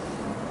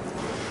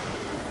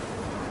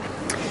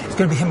 It's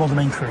going to be him or the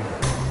main crew.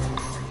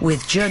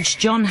 With Judge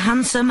John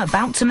Handsome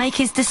about to make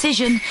his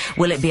decision,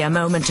 will it be a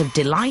moment of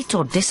delight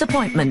or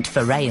disappointment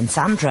for Ray and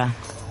Sandra?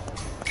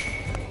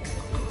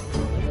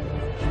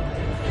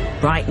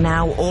 Right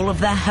now, all of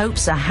their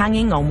hopes are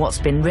hanging on what's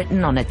been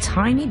written on a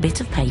tiny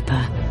bit of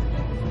paper.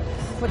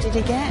 What did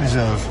he get?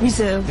 Reserve.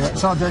 Reserve. Yeah,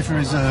 it's our day for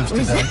reserves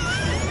today.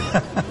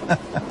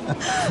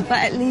 But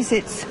at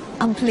least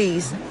I'm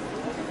pleased.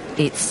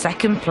 It's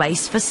second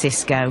place for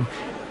Cisco.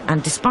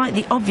 And despite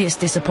the obvious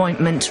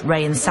disappointment,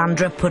 Ray and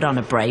Sandra put on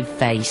a brave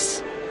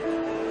face.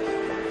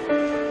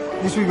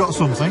 At least we got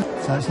something,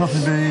 so it's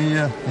nothing to be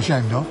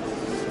ashamed of.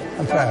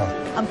 I'm proud.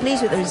 I'm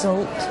pleased with the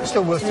result.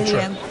 Still worth the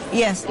trip.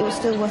 Yes, it was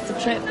still worth the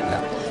trip.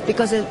 Yeah.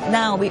 Because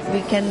now we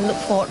can look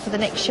forward for the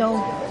next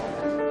show.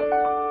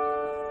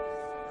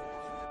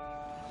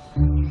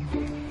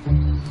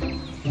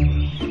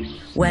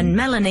 When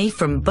Melanie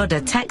from Buda,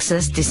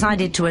 Texas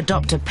decided to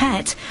adopt a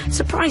pet,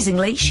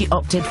 surprisingly she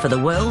opted for the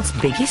world's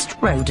biggest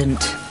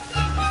rodent.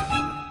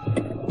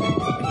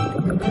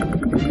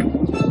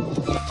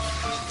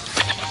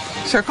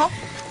 Circle.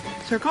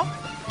 Circle.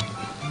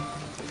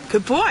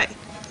 Good boy.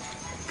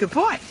 Good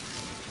boy.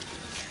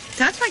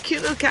 That's my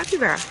cute little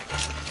capybara.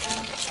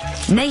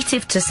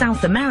 Native to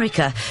South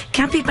America,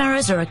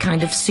 capybaras are a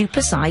kind of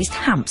supersized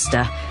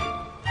hamster.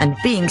 And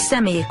being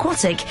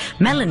semi-aquatic,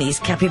 Melanie's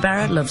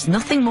capybara loves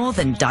nothing more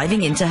than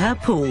diving into her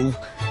pool.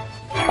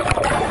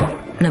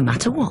 No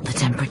matter what the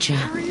temperature.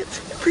 It's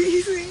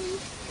freezing.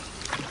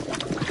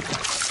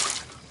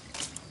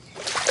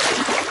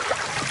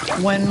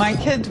 When my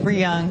kids were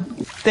young,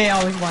 they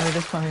always wanted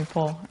a swimming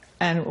pool,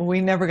 and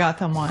we never got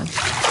them one.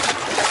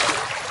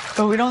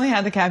 But we'd only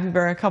had the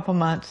capybara a couple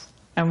months,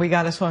 and we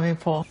got a swimming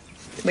pool.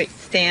 Wait,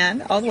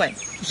 stand all the way.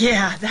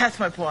 Yeah, that's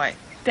my boy.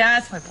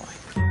 That's my boy.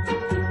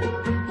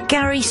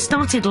 Gary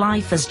started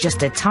life as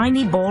just a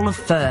tiny ball of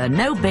fur,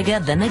 no bigger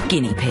than a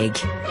guinea pig.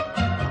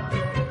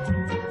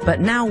 But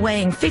now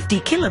weighing 50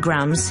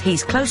 kilograms,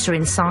 he's closer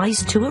in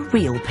size to a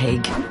real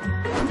pig.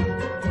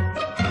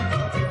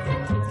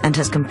 And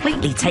has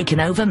completely taken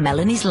over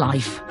Melanie's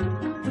life.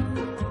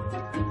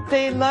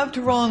 They love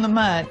to roll in the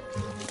mud.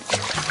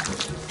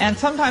 And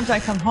sometimes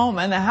I come home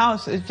and the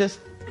house is just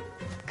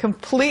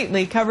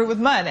completely covered with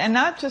mud. And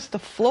not just the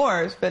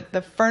floors, but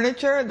the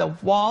furniture, the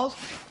walls.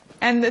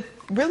 And the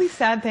really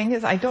sad thing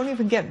is I don't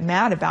even get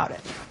mad about it.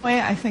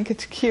 I think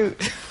it's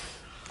cute.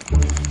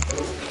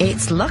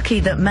 It's lucky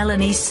that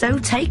Melanie's so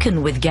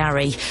taken with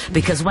Gary,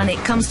 because when it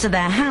comes to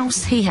their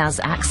house, he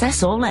has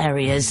access all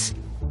areas.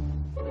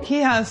 He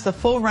has the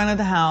full run of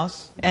the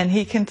house, and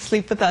he can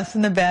sleep with us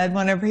in the bed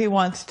whenever he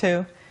wants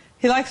to.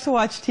 He likes to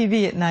watch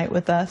TV at night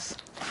with us.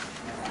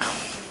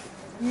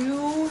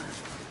 And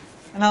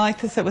I like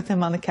to sit with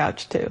him on the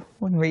couch, too,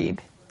 and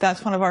read.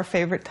 That's one of our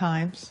favorite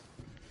times.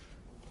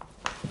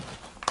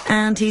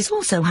 And he's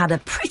also had a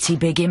pretty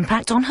big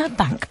impact on her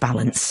bank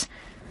balance.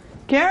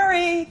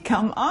 Gary,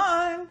 come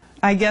on.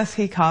 I guess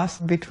he costs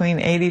between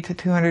 $80 to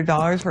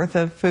 $200 worth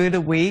of food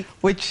a week,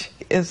 which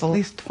is at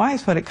least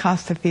twice what it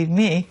costs to feed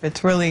me.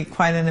 It's really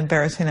quite an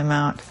embarrassing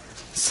amount.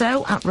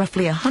 So, at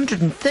roughly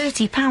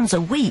 £130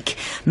 a week,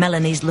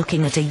 Melanie's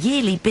looking at a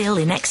yearly bill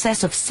in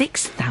excess of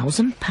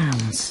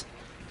 £6,000.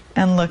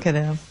 And look at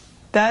him.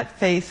 That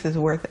face is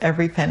worth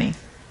every penny.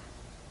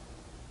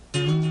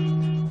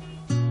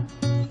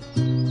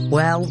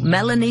 Well,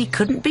 Melanie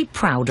couldn't be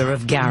prouder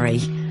of Gary.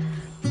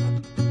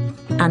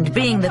 And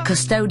being the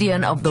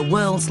custodian of the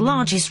world's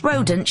largest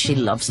rodent, she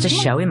loves to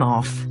show him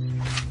off.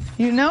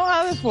 You know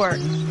how this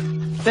works.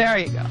 There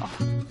you go.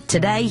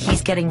 Today,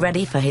 he's getting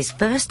ready for his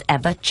first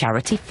ever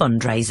charity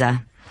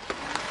fundraiser.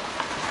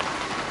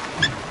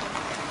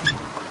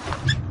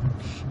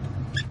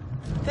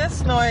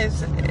 This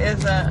noise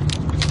is a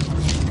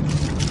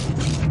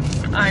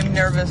I'm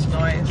nervous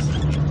noise.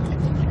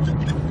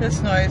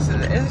 This noise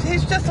is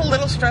he's just a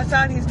little stressed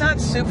out. He's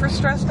not super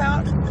stressed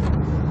out,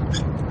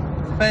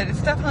 but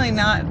it's definitely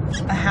not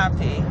a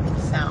happy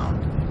sound.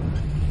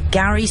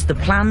 Gary's the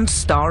planned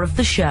star of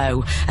the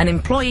show, and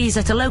employees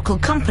at a local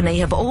company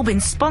have all been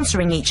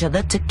sponsoring each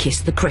other to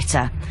kiss the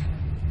critter.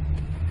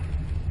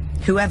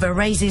 Whoever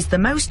raises the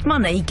most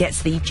money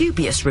gets the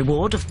dubious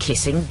reward of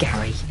kissing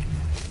Gary.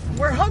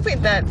 We're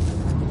hoping that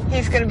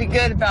he's going to be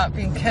good about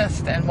being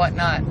kissed and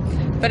whatnot,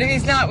 but if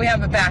he's not, we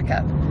have a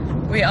backup.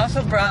 We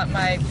also brought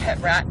my pet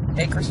rat,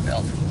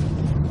 Bakersfield.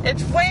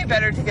 It's way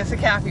better to kiss a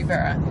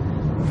capybara.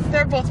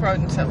 They're both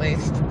rodents, at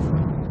least.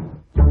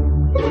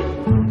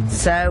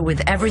 So,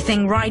 with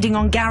everything riding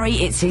on Gary,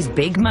 it's his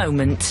big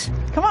moment.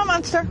 Come on,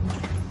 Monster.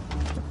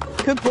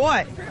 Good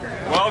boy.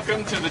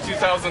 Welcome to the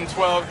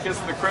 2012 Kiss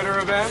the Critter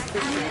event,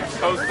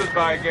 hosted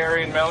by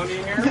Gary and Melanie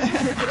here.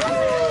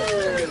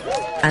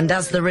 And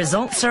as the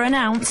results are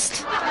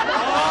announced,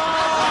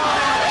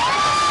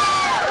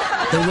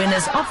 the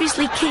winner's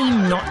obviously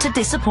keen not to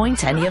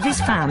disappoint any of his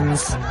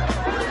fans.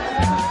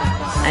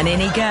 And in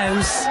he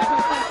goes.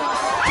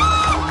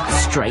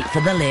 Straight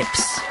for the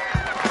lips.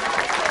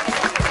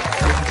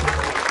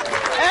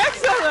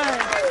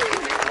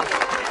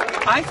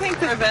 I think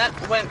the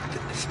event went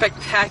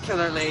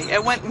spectacularly.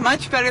 It went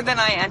much better than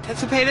I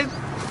anticipated.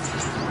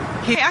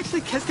 He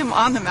actually kissed him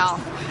on the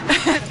mouth.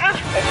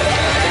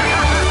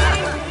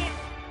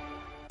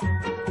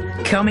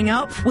 Coming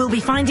up, we'll be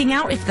finding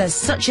out if there's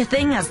such a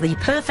thing as the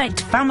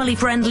perfect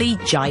family-friendly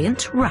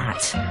giant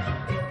rat.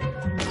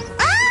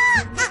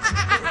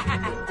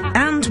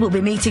 And we'll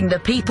be meeting the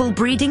people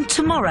breeding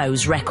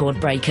tomorrow's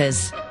record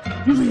breakers.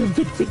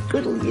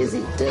 Yes,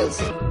 it does.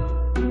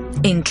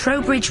 In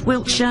Trowbridge,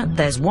 Wiltshire,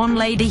 there's one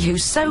lady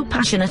who's so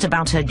passionate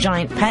about her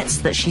giant pets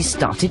that she's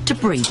started to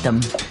breed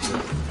them.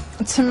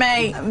 To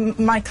me,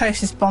 my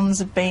closest bonds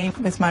have been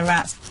with my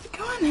rats.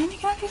 Go on then, you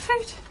can have your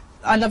food.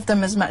 I love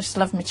them as much as I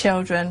love my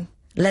children.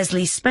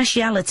 Leslie's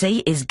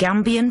speciality is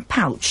Gambian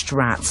pouched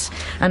rats,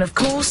 and of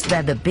course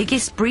they're the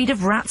biggest breed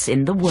of rats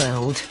in the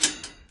world.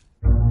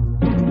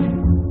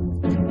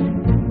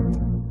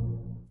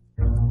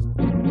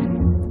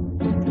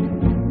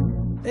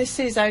 This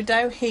is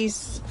Odo.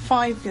 He's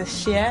 5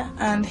 this year,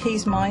 and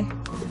he's my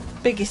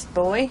biggest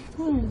boy.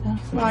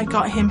 When I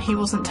got him, he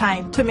wasn't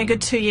tame. It took me a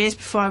good 2 years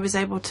before I was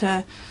able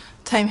to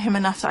tame him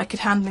enough that I could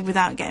handle him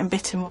without getting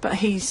bitten, but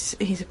he's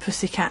a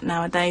pussycat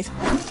nowadays.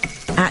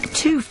 At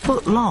 2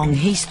 foot long,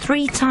 he's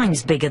 3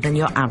 times bigger than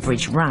your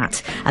average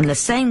rat, and the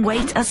same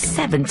weight as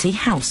 70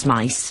 house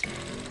mice.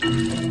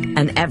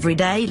 And every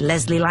day,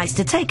 Leslie likes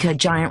to take her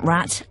giant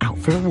rat out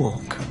for a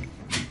walk.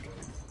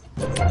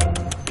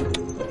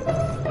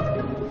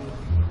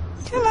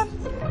 Come on.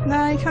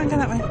 No, you can't go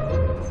that way.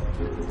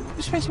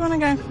 Which way do you want to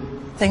go?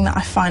 The thing that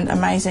I find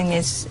amazing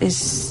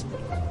is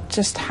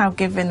just how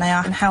giving they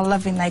are and how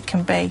loving they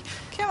can be.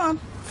 Come on.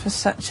 For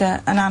such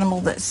an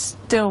animal that's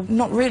still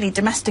not really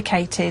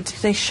domesticated,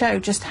 they show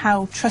just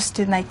how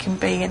trusting they can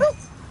be. And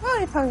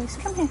hi, Police,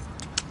 come here.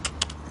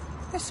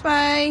 This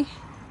way.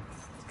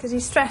 Because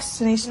he's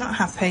stressed and he's not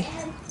happy.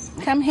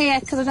 Come here,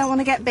 because I don't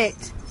want to get bit.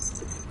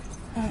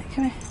 All right,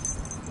 come here.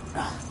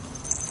 Oh.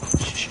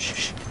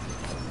 Shh.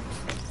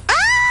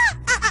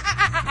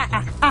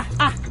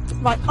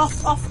 Right, off.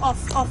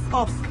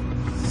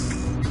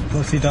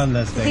 What's he done,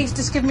 Leslie? He's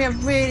just given me a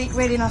really,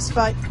 really nice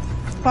bite.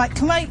 Right,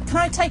 can I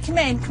take him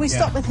in? Can we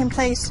stop with him,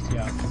 please?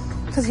 Yeah.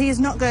 Because he is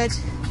not good.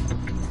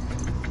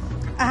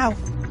 Ow.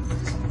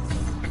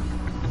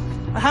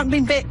 I haven't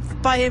been bit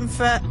by him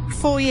for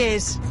 4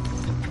 years.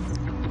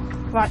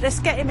 Right, let's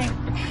get him in.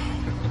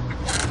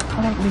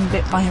 I haven't been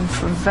bit by him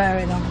for a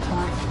very long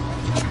time.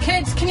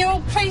 Kids, can you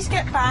all please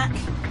get back?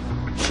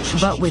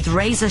 But with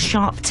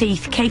razor-sharp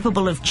teeth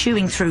capable of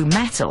chewing through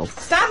metal...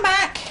 Stand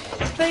back,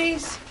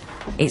 please.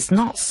 It's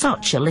not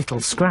such a little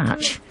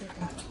scratch.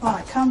 All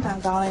right, calm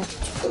down, darling.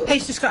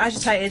 He's just got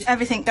agitated.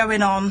 Everything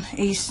going on.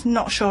 He's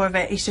not sure of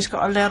it. He's just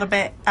got a little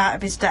bit out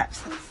of his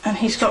depth. And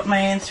he's got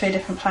me in 3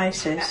 different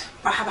places.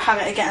 I have a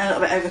habit of getting a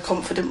little bit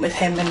overconfident with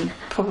him and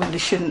probably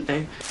shouldn't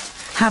do.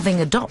 Having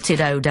adopted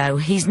Odo,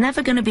 he's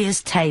never going to be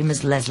as tame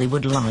as Leslie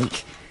would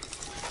like.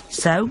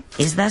 So,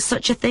 is there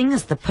such a thing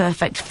as the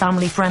perfect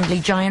family-friendly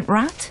giant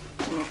rat?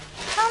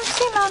 Come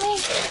see Mummy.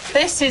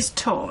 This is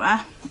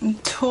Tora.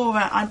 And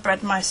Tora I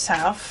bred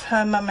myself.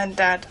 Her mum and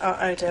dad are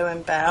Odo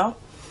and Belle.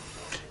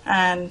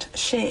 And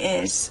she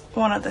is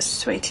one of the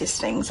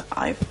sweetest things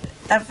I've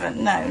ever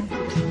known.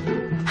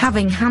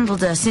 Having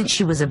handled her since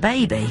she was a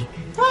baby...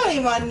 Holly,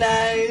 my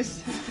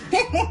nose!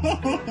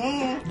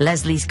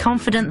 Leslie's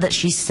confident that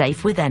she's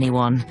safe with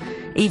anyone.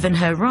 Even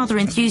her rather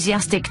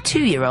enthusiastic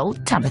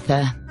 2-year-old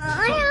Tabitha.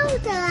 Hi,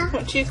 Oda.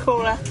 What do you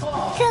call her?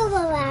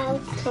 Tora.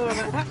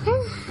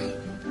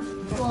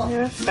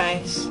 Your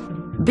face.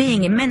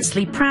 Being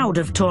immensely proud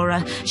of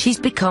Tora, she's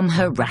become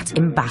her rat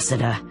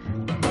ambassador.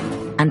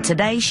 And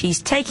today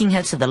she's taking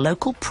her to the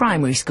local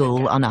primary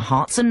school on a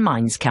Hearts and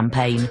Minds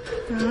campaign.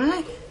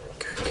 Alright.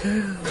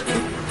 Good.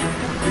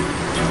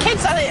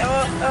 Kids, I think,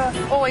 are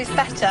always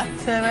better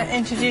to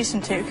introduce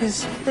them to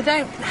because they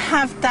don't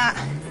have that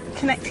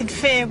connected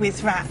fear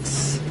with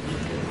rats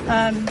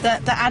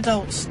that the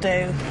adults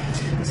do.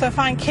 So I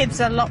find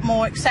kids are a lot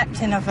more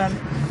accepting of them.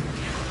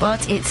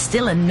 But it's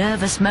still a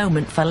nervous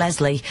moment for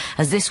Leslie,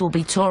 as this will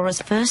be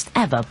Tora's first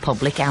ever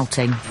public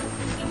outing.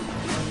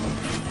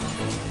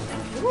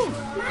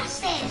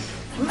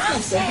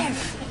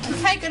 Massive!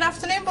 Okay, good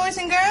afternoon, boys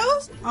and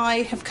girls.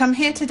 I have come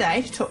here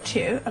today to talk to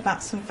you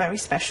about some very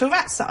special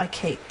rats that I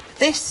keep.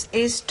 This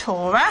is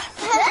Tora. Touch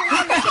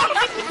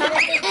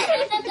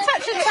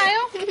your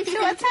tail. See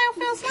what a tail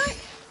feels like?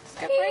 Let's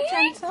go very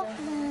gentle.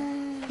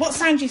 What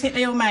sound do you think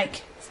they all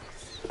make?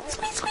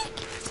 Squeak, squeak.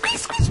 Squeak,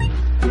 squeak, squeak.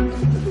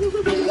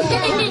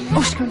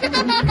 Oh, she's gone.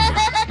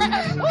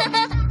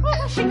 Oh,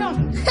 where's she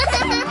gone?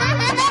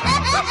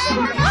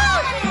 Oh,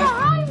 she's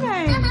behind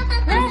me.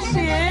 There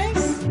she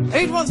is.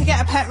 Who'd want to get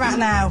a pet rat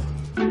now?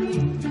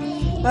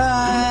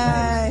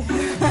 Bye.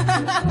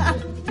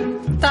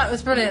 That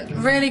was brilliant.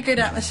 Really good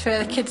atmosphere.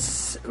 The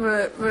kids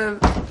were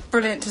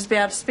brilliant to be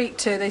able to speak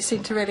to. They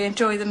seemed to really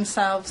enjoy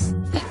themselves.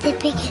 It's the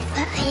biggest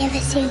rat I ever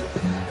seen.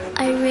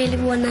 I really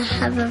want to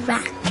have a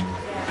rat.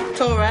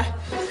 Tora,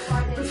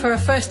 for her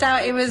first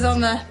outing, was on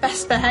the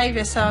best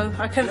behaviour, so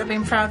I couldn't have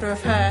been prouder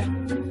of her.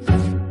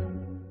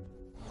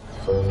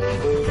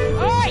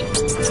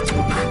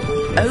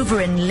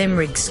 Over in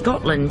Limerick,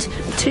 Scotland,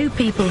 two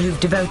people who've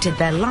devoted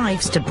their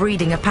lives to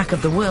breeding a pack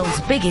of the world's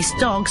biggest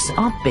dogs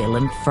are Bill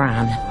and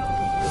Fran.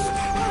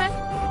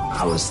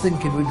 I was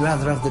thinking we'd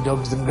rather have the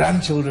dogs than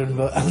grandchildren,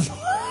 but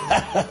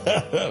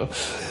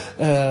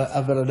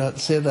I better not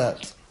say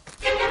that.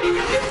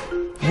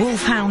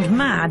 Wolfhound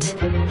mad,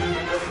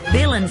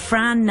 Bill and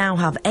Fran now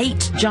have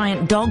 8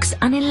 giant dogs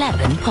and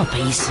 11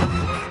 puppies.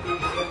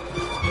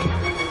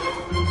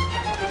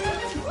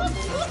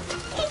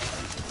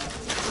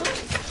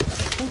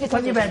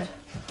 On your bed.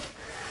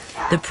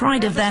 The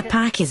pride of their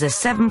pack is a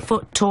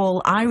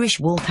 7-foot-tall Irish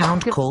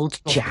wolfhound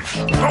called Jack.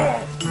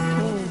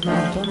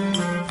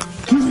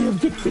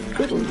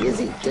 Yes,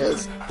 he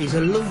does. He's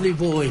a lovely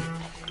boy.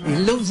 He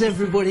loves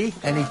everybody,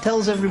 and he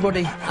tells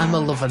everybody, I'm a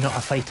lover, not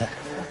a fighter.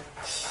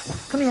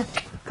 Come here.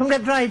 Come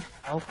get dried.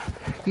 Oh,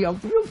 you're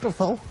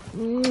beautiful.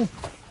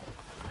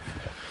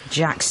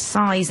 Jack's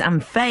size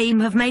and fame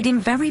have made him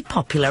very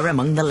popular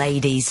among the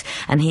ladies,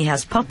 and he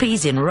has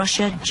puppies in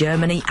Russia,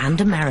 Germany and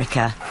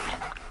America.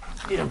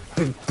 You're a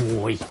big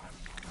boy.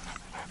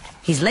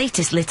 His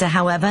latest litter,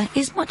 however,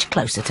 is much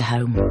closer to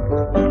home.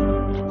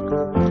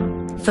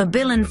 For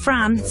Bill and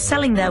Fran,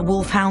 selling their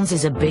wolfhounds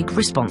is a big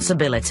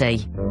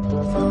responsibility.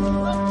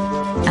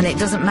 And it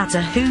doesn't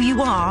matter who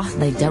you are,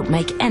 they don't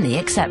make any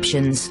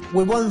exceptions.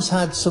 We once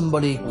had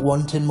somebody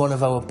wanting one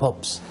of our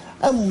pups,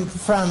 and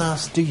Fran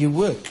asked, do you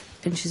work?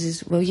 And she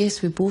says, well,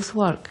 yes, we both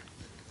work.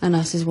 And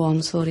I says, well,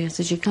 I'm sorry. I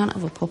says, you can't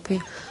have a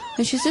puppy.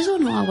 And she says, oh,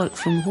 no, I work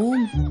from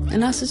home.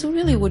 And I says, oh,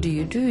 really, what do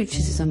you do? And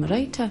she says, I'm a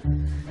writer.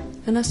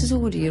 And I says, oh,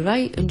 what do you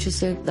write? And she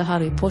said, the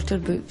Harry Potter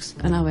books.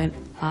 And I went,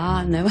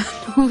 ah, now I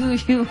know who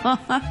you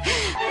are.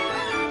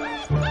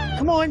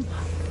 Come on.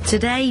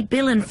 Today,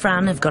 Bill and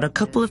Fran have got a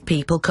couple of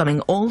people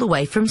coming all the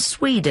way from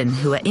Sweden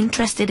who are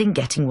interested in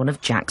getting one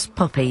of Jack's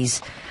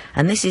puppies.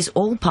 And this is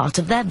all part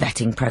of their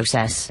vetting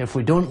process. If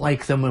we don't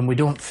like them and we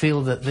don't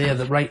feel that they're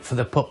the right for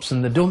the pups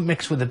and they don't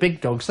mix with the big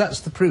dogs,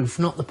 that's the proof,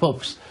 not the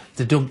pups.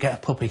 They don't get a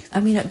puppy.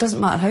 I mean, it doesn't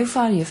matter how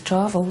far you've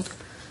travelled.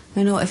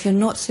 You know, if you're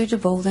not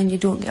suitable, then you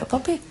don't get a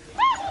puppy.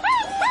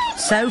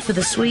 So for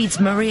the Swedes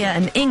Maria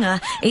and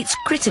Inga, it's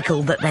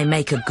critical that they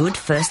make a good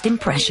first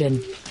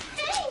impression.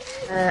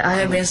 I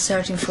have been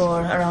searching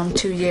for around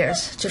 2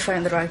 years to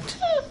find the right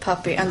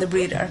puppy and the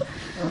breeder.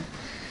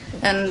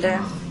 And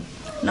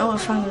now I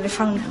finally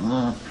found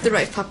the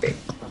right puppy.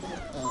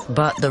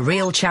 But the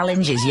real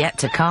challenge is yet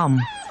to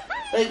come.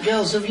 Hey,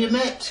 girls, have you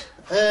met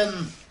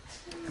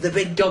the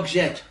big dogs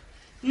yet?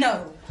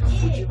 No.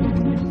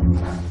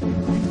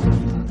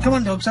 Come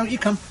on, dogs, out you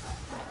come.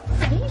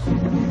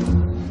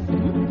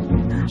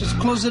 Just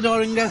close the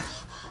door and go.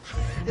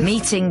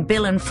 Meeting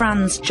Bill and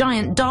Fran's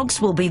giant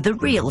dogs will be the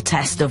real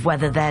test of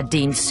whether they're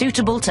deemed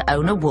suitable to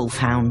own a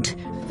wolfhound.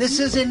 This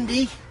is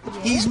Indy.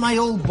 He's my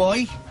old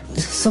boy.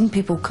 Some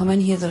people come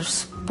in here, they're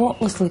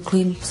spotlessly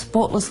clean,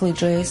 spotlessly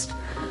dressed,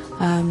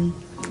 and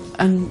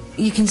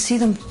you can see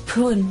them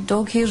pulling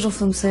dog hairs off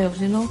themselves,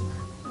 you know.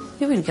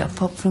 You wouldn't get a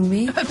pup from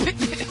me. What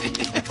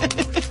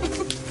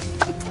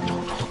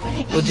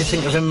do you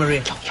think of him,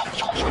 Maria?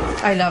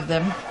 I love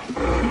them.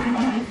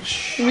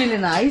 Really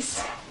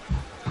nice.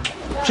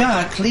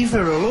 Jack, leave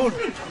her alone.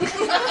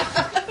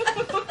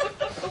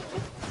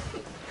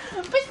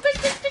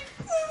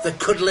 They're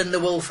cuddling the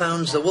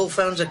wolfhounds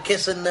are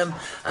kissing them,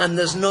 and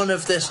there's none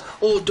of this,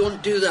 oh,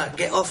 don't do that,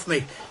 get off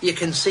me. You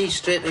can see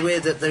straight away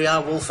that they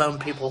are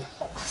wolfhound people.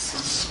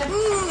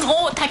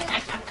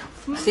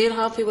 If they're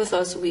happy with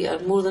us, we are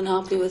more than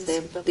happy with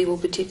them, but they will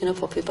be taking a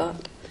puppy back.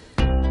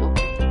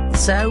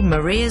 So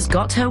Maria's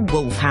got her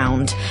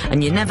wolfhound,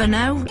 and you never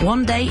know,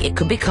 one day it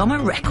could become a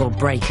record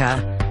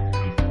breaker.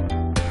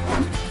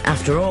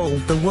 After all,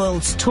 the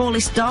world's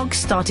tallest dog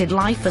started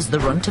life as the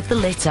runt of the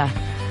litter.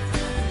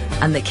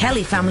 And the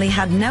Kelly family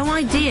had no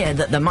idea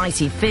that the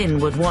mighty Finn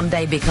would one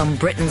day become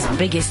Britain's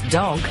biggest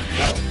dog.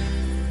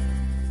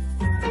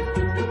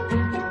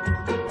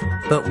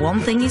 But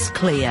one thing is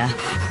clear,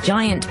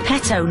 giant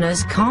pet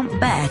owners can't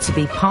bear to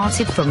be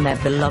parted from their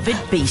beloved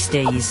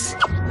beasties.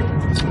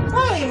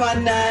 Holly, my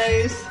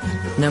nose.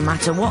 No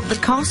matter what the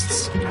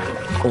costs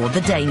or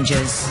the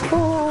dangers.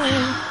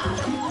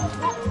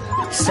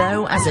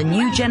 So, as a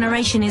new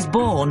generation is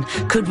born,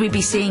 could we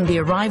be seeing the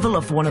arrival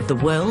of one of the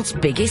world's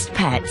biggest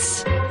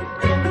pets?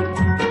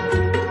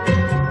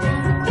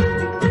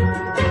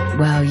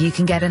 Well, you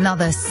can get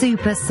another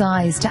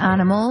super-sized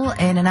animal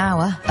in an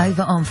hour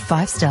over on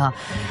 5 Star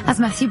as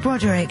Matthew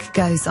Broderick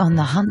goes on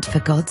the hunt for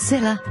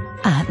Godzilla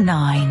at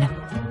 9.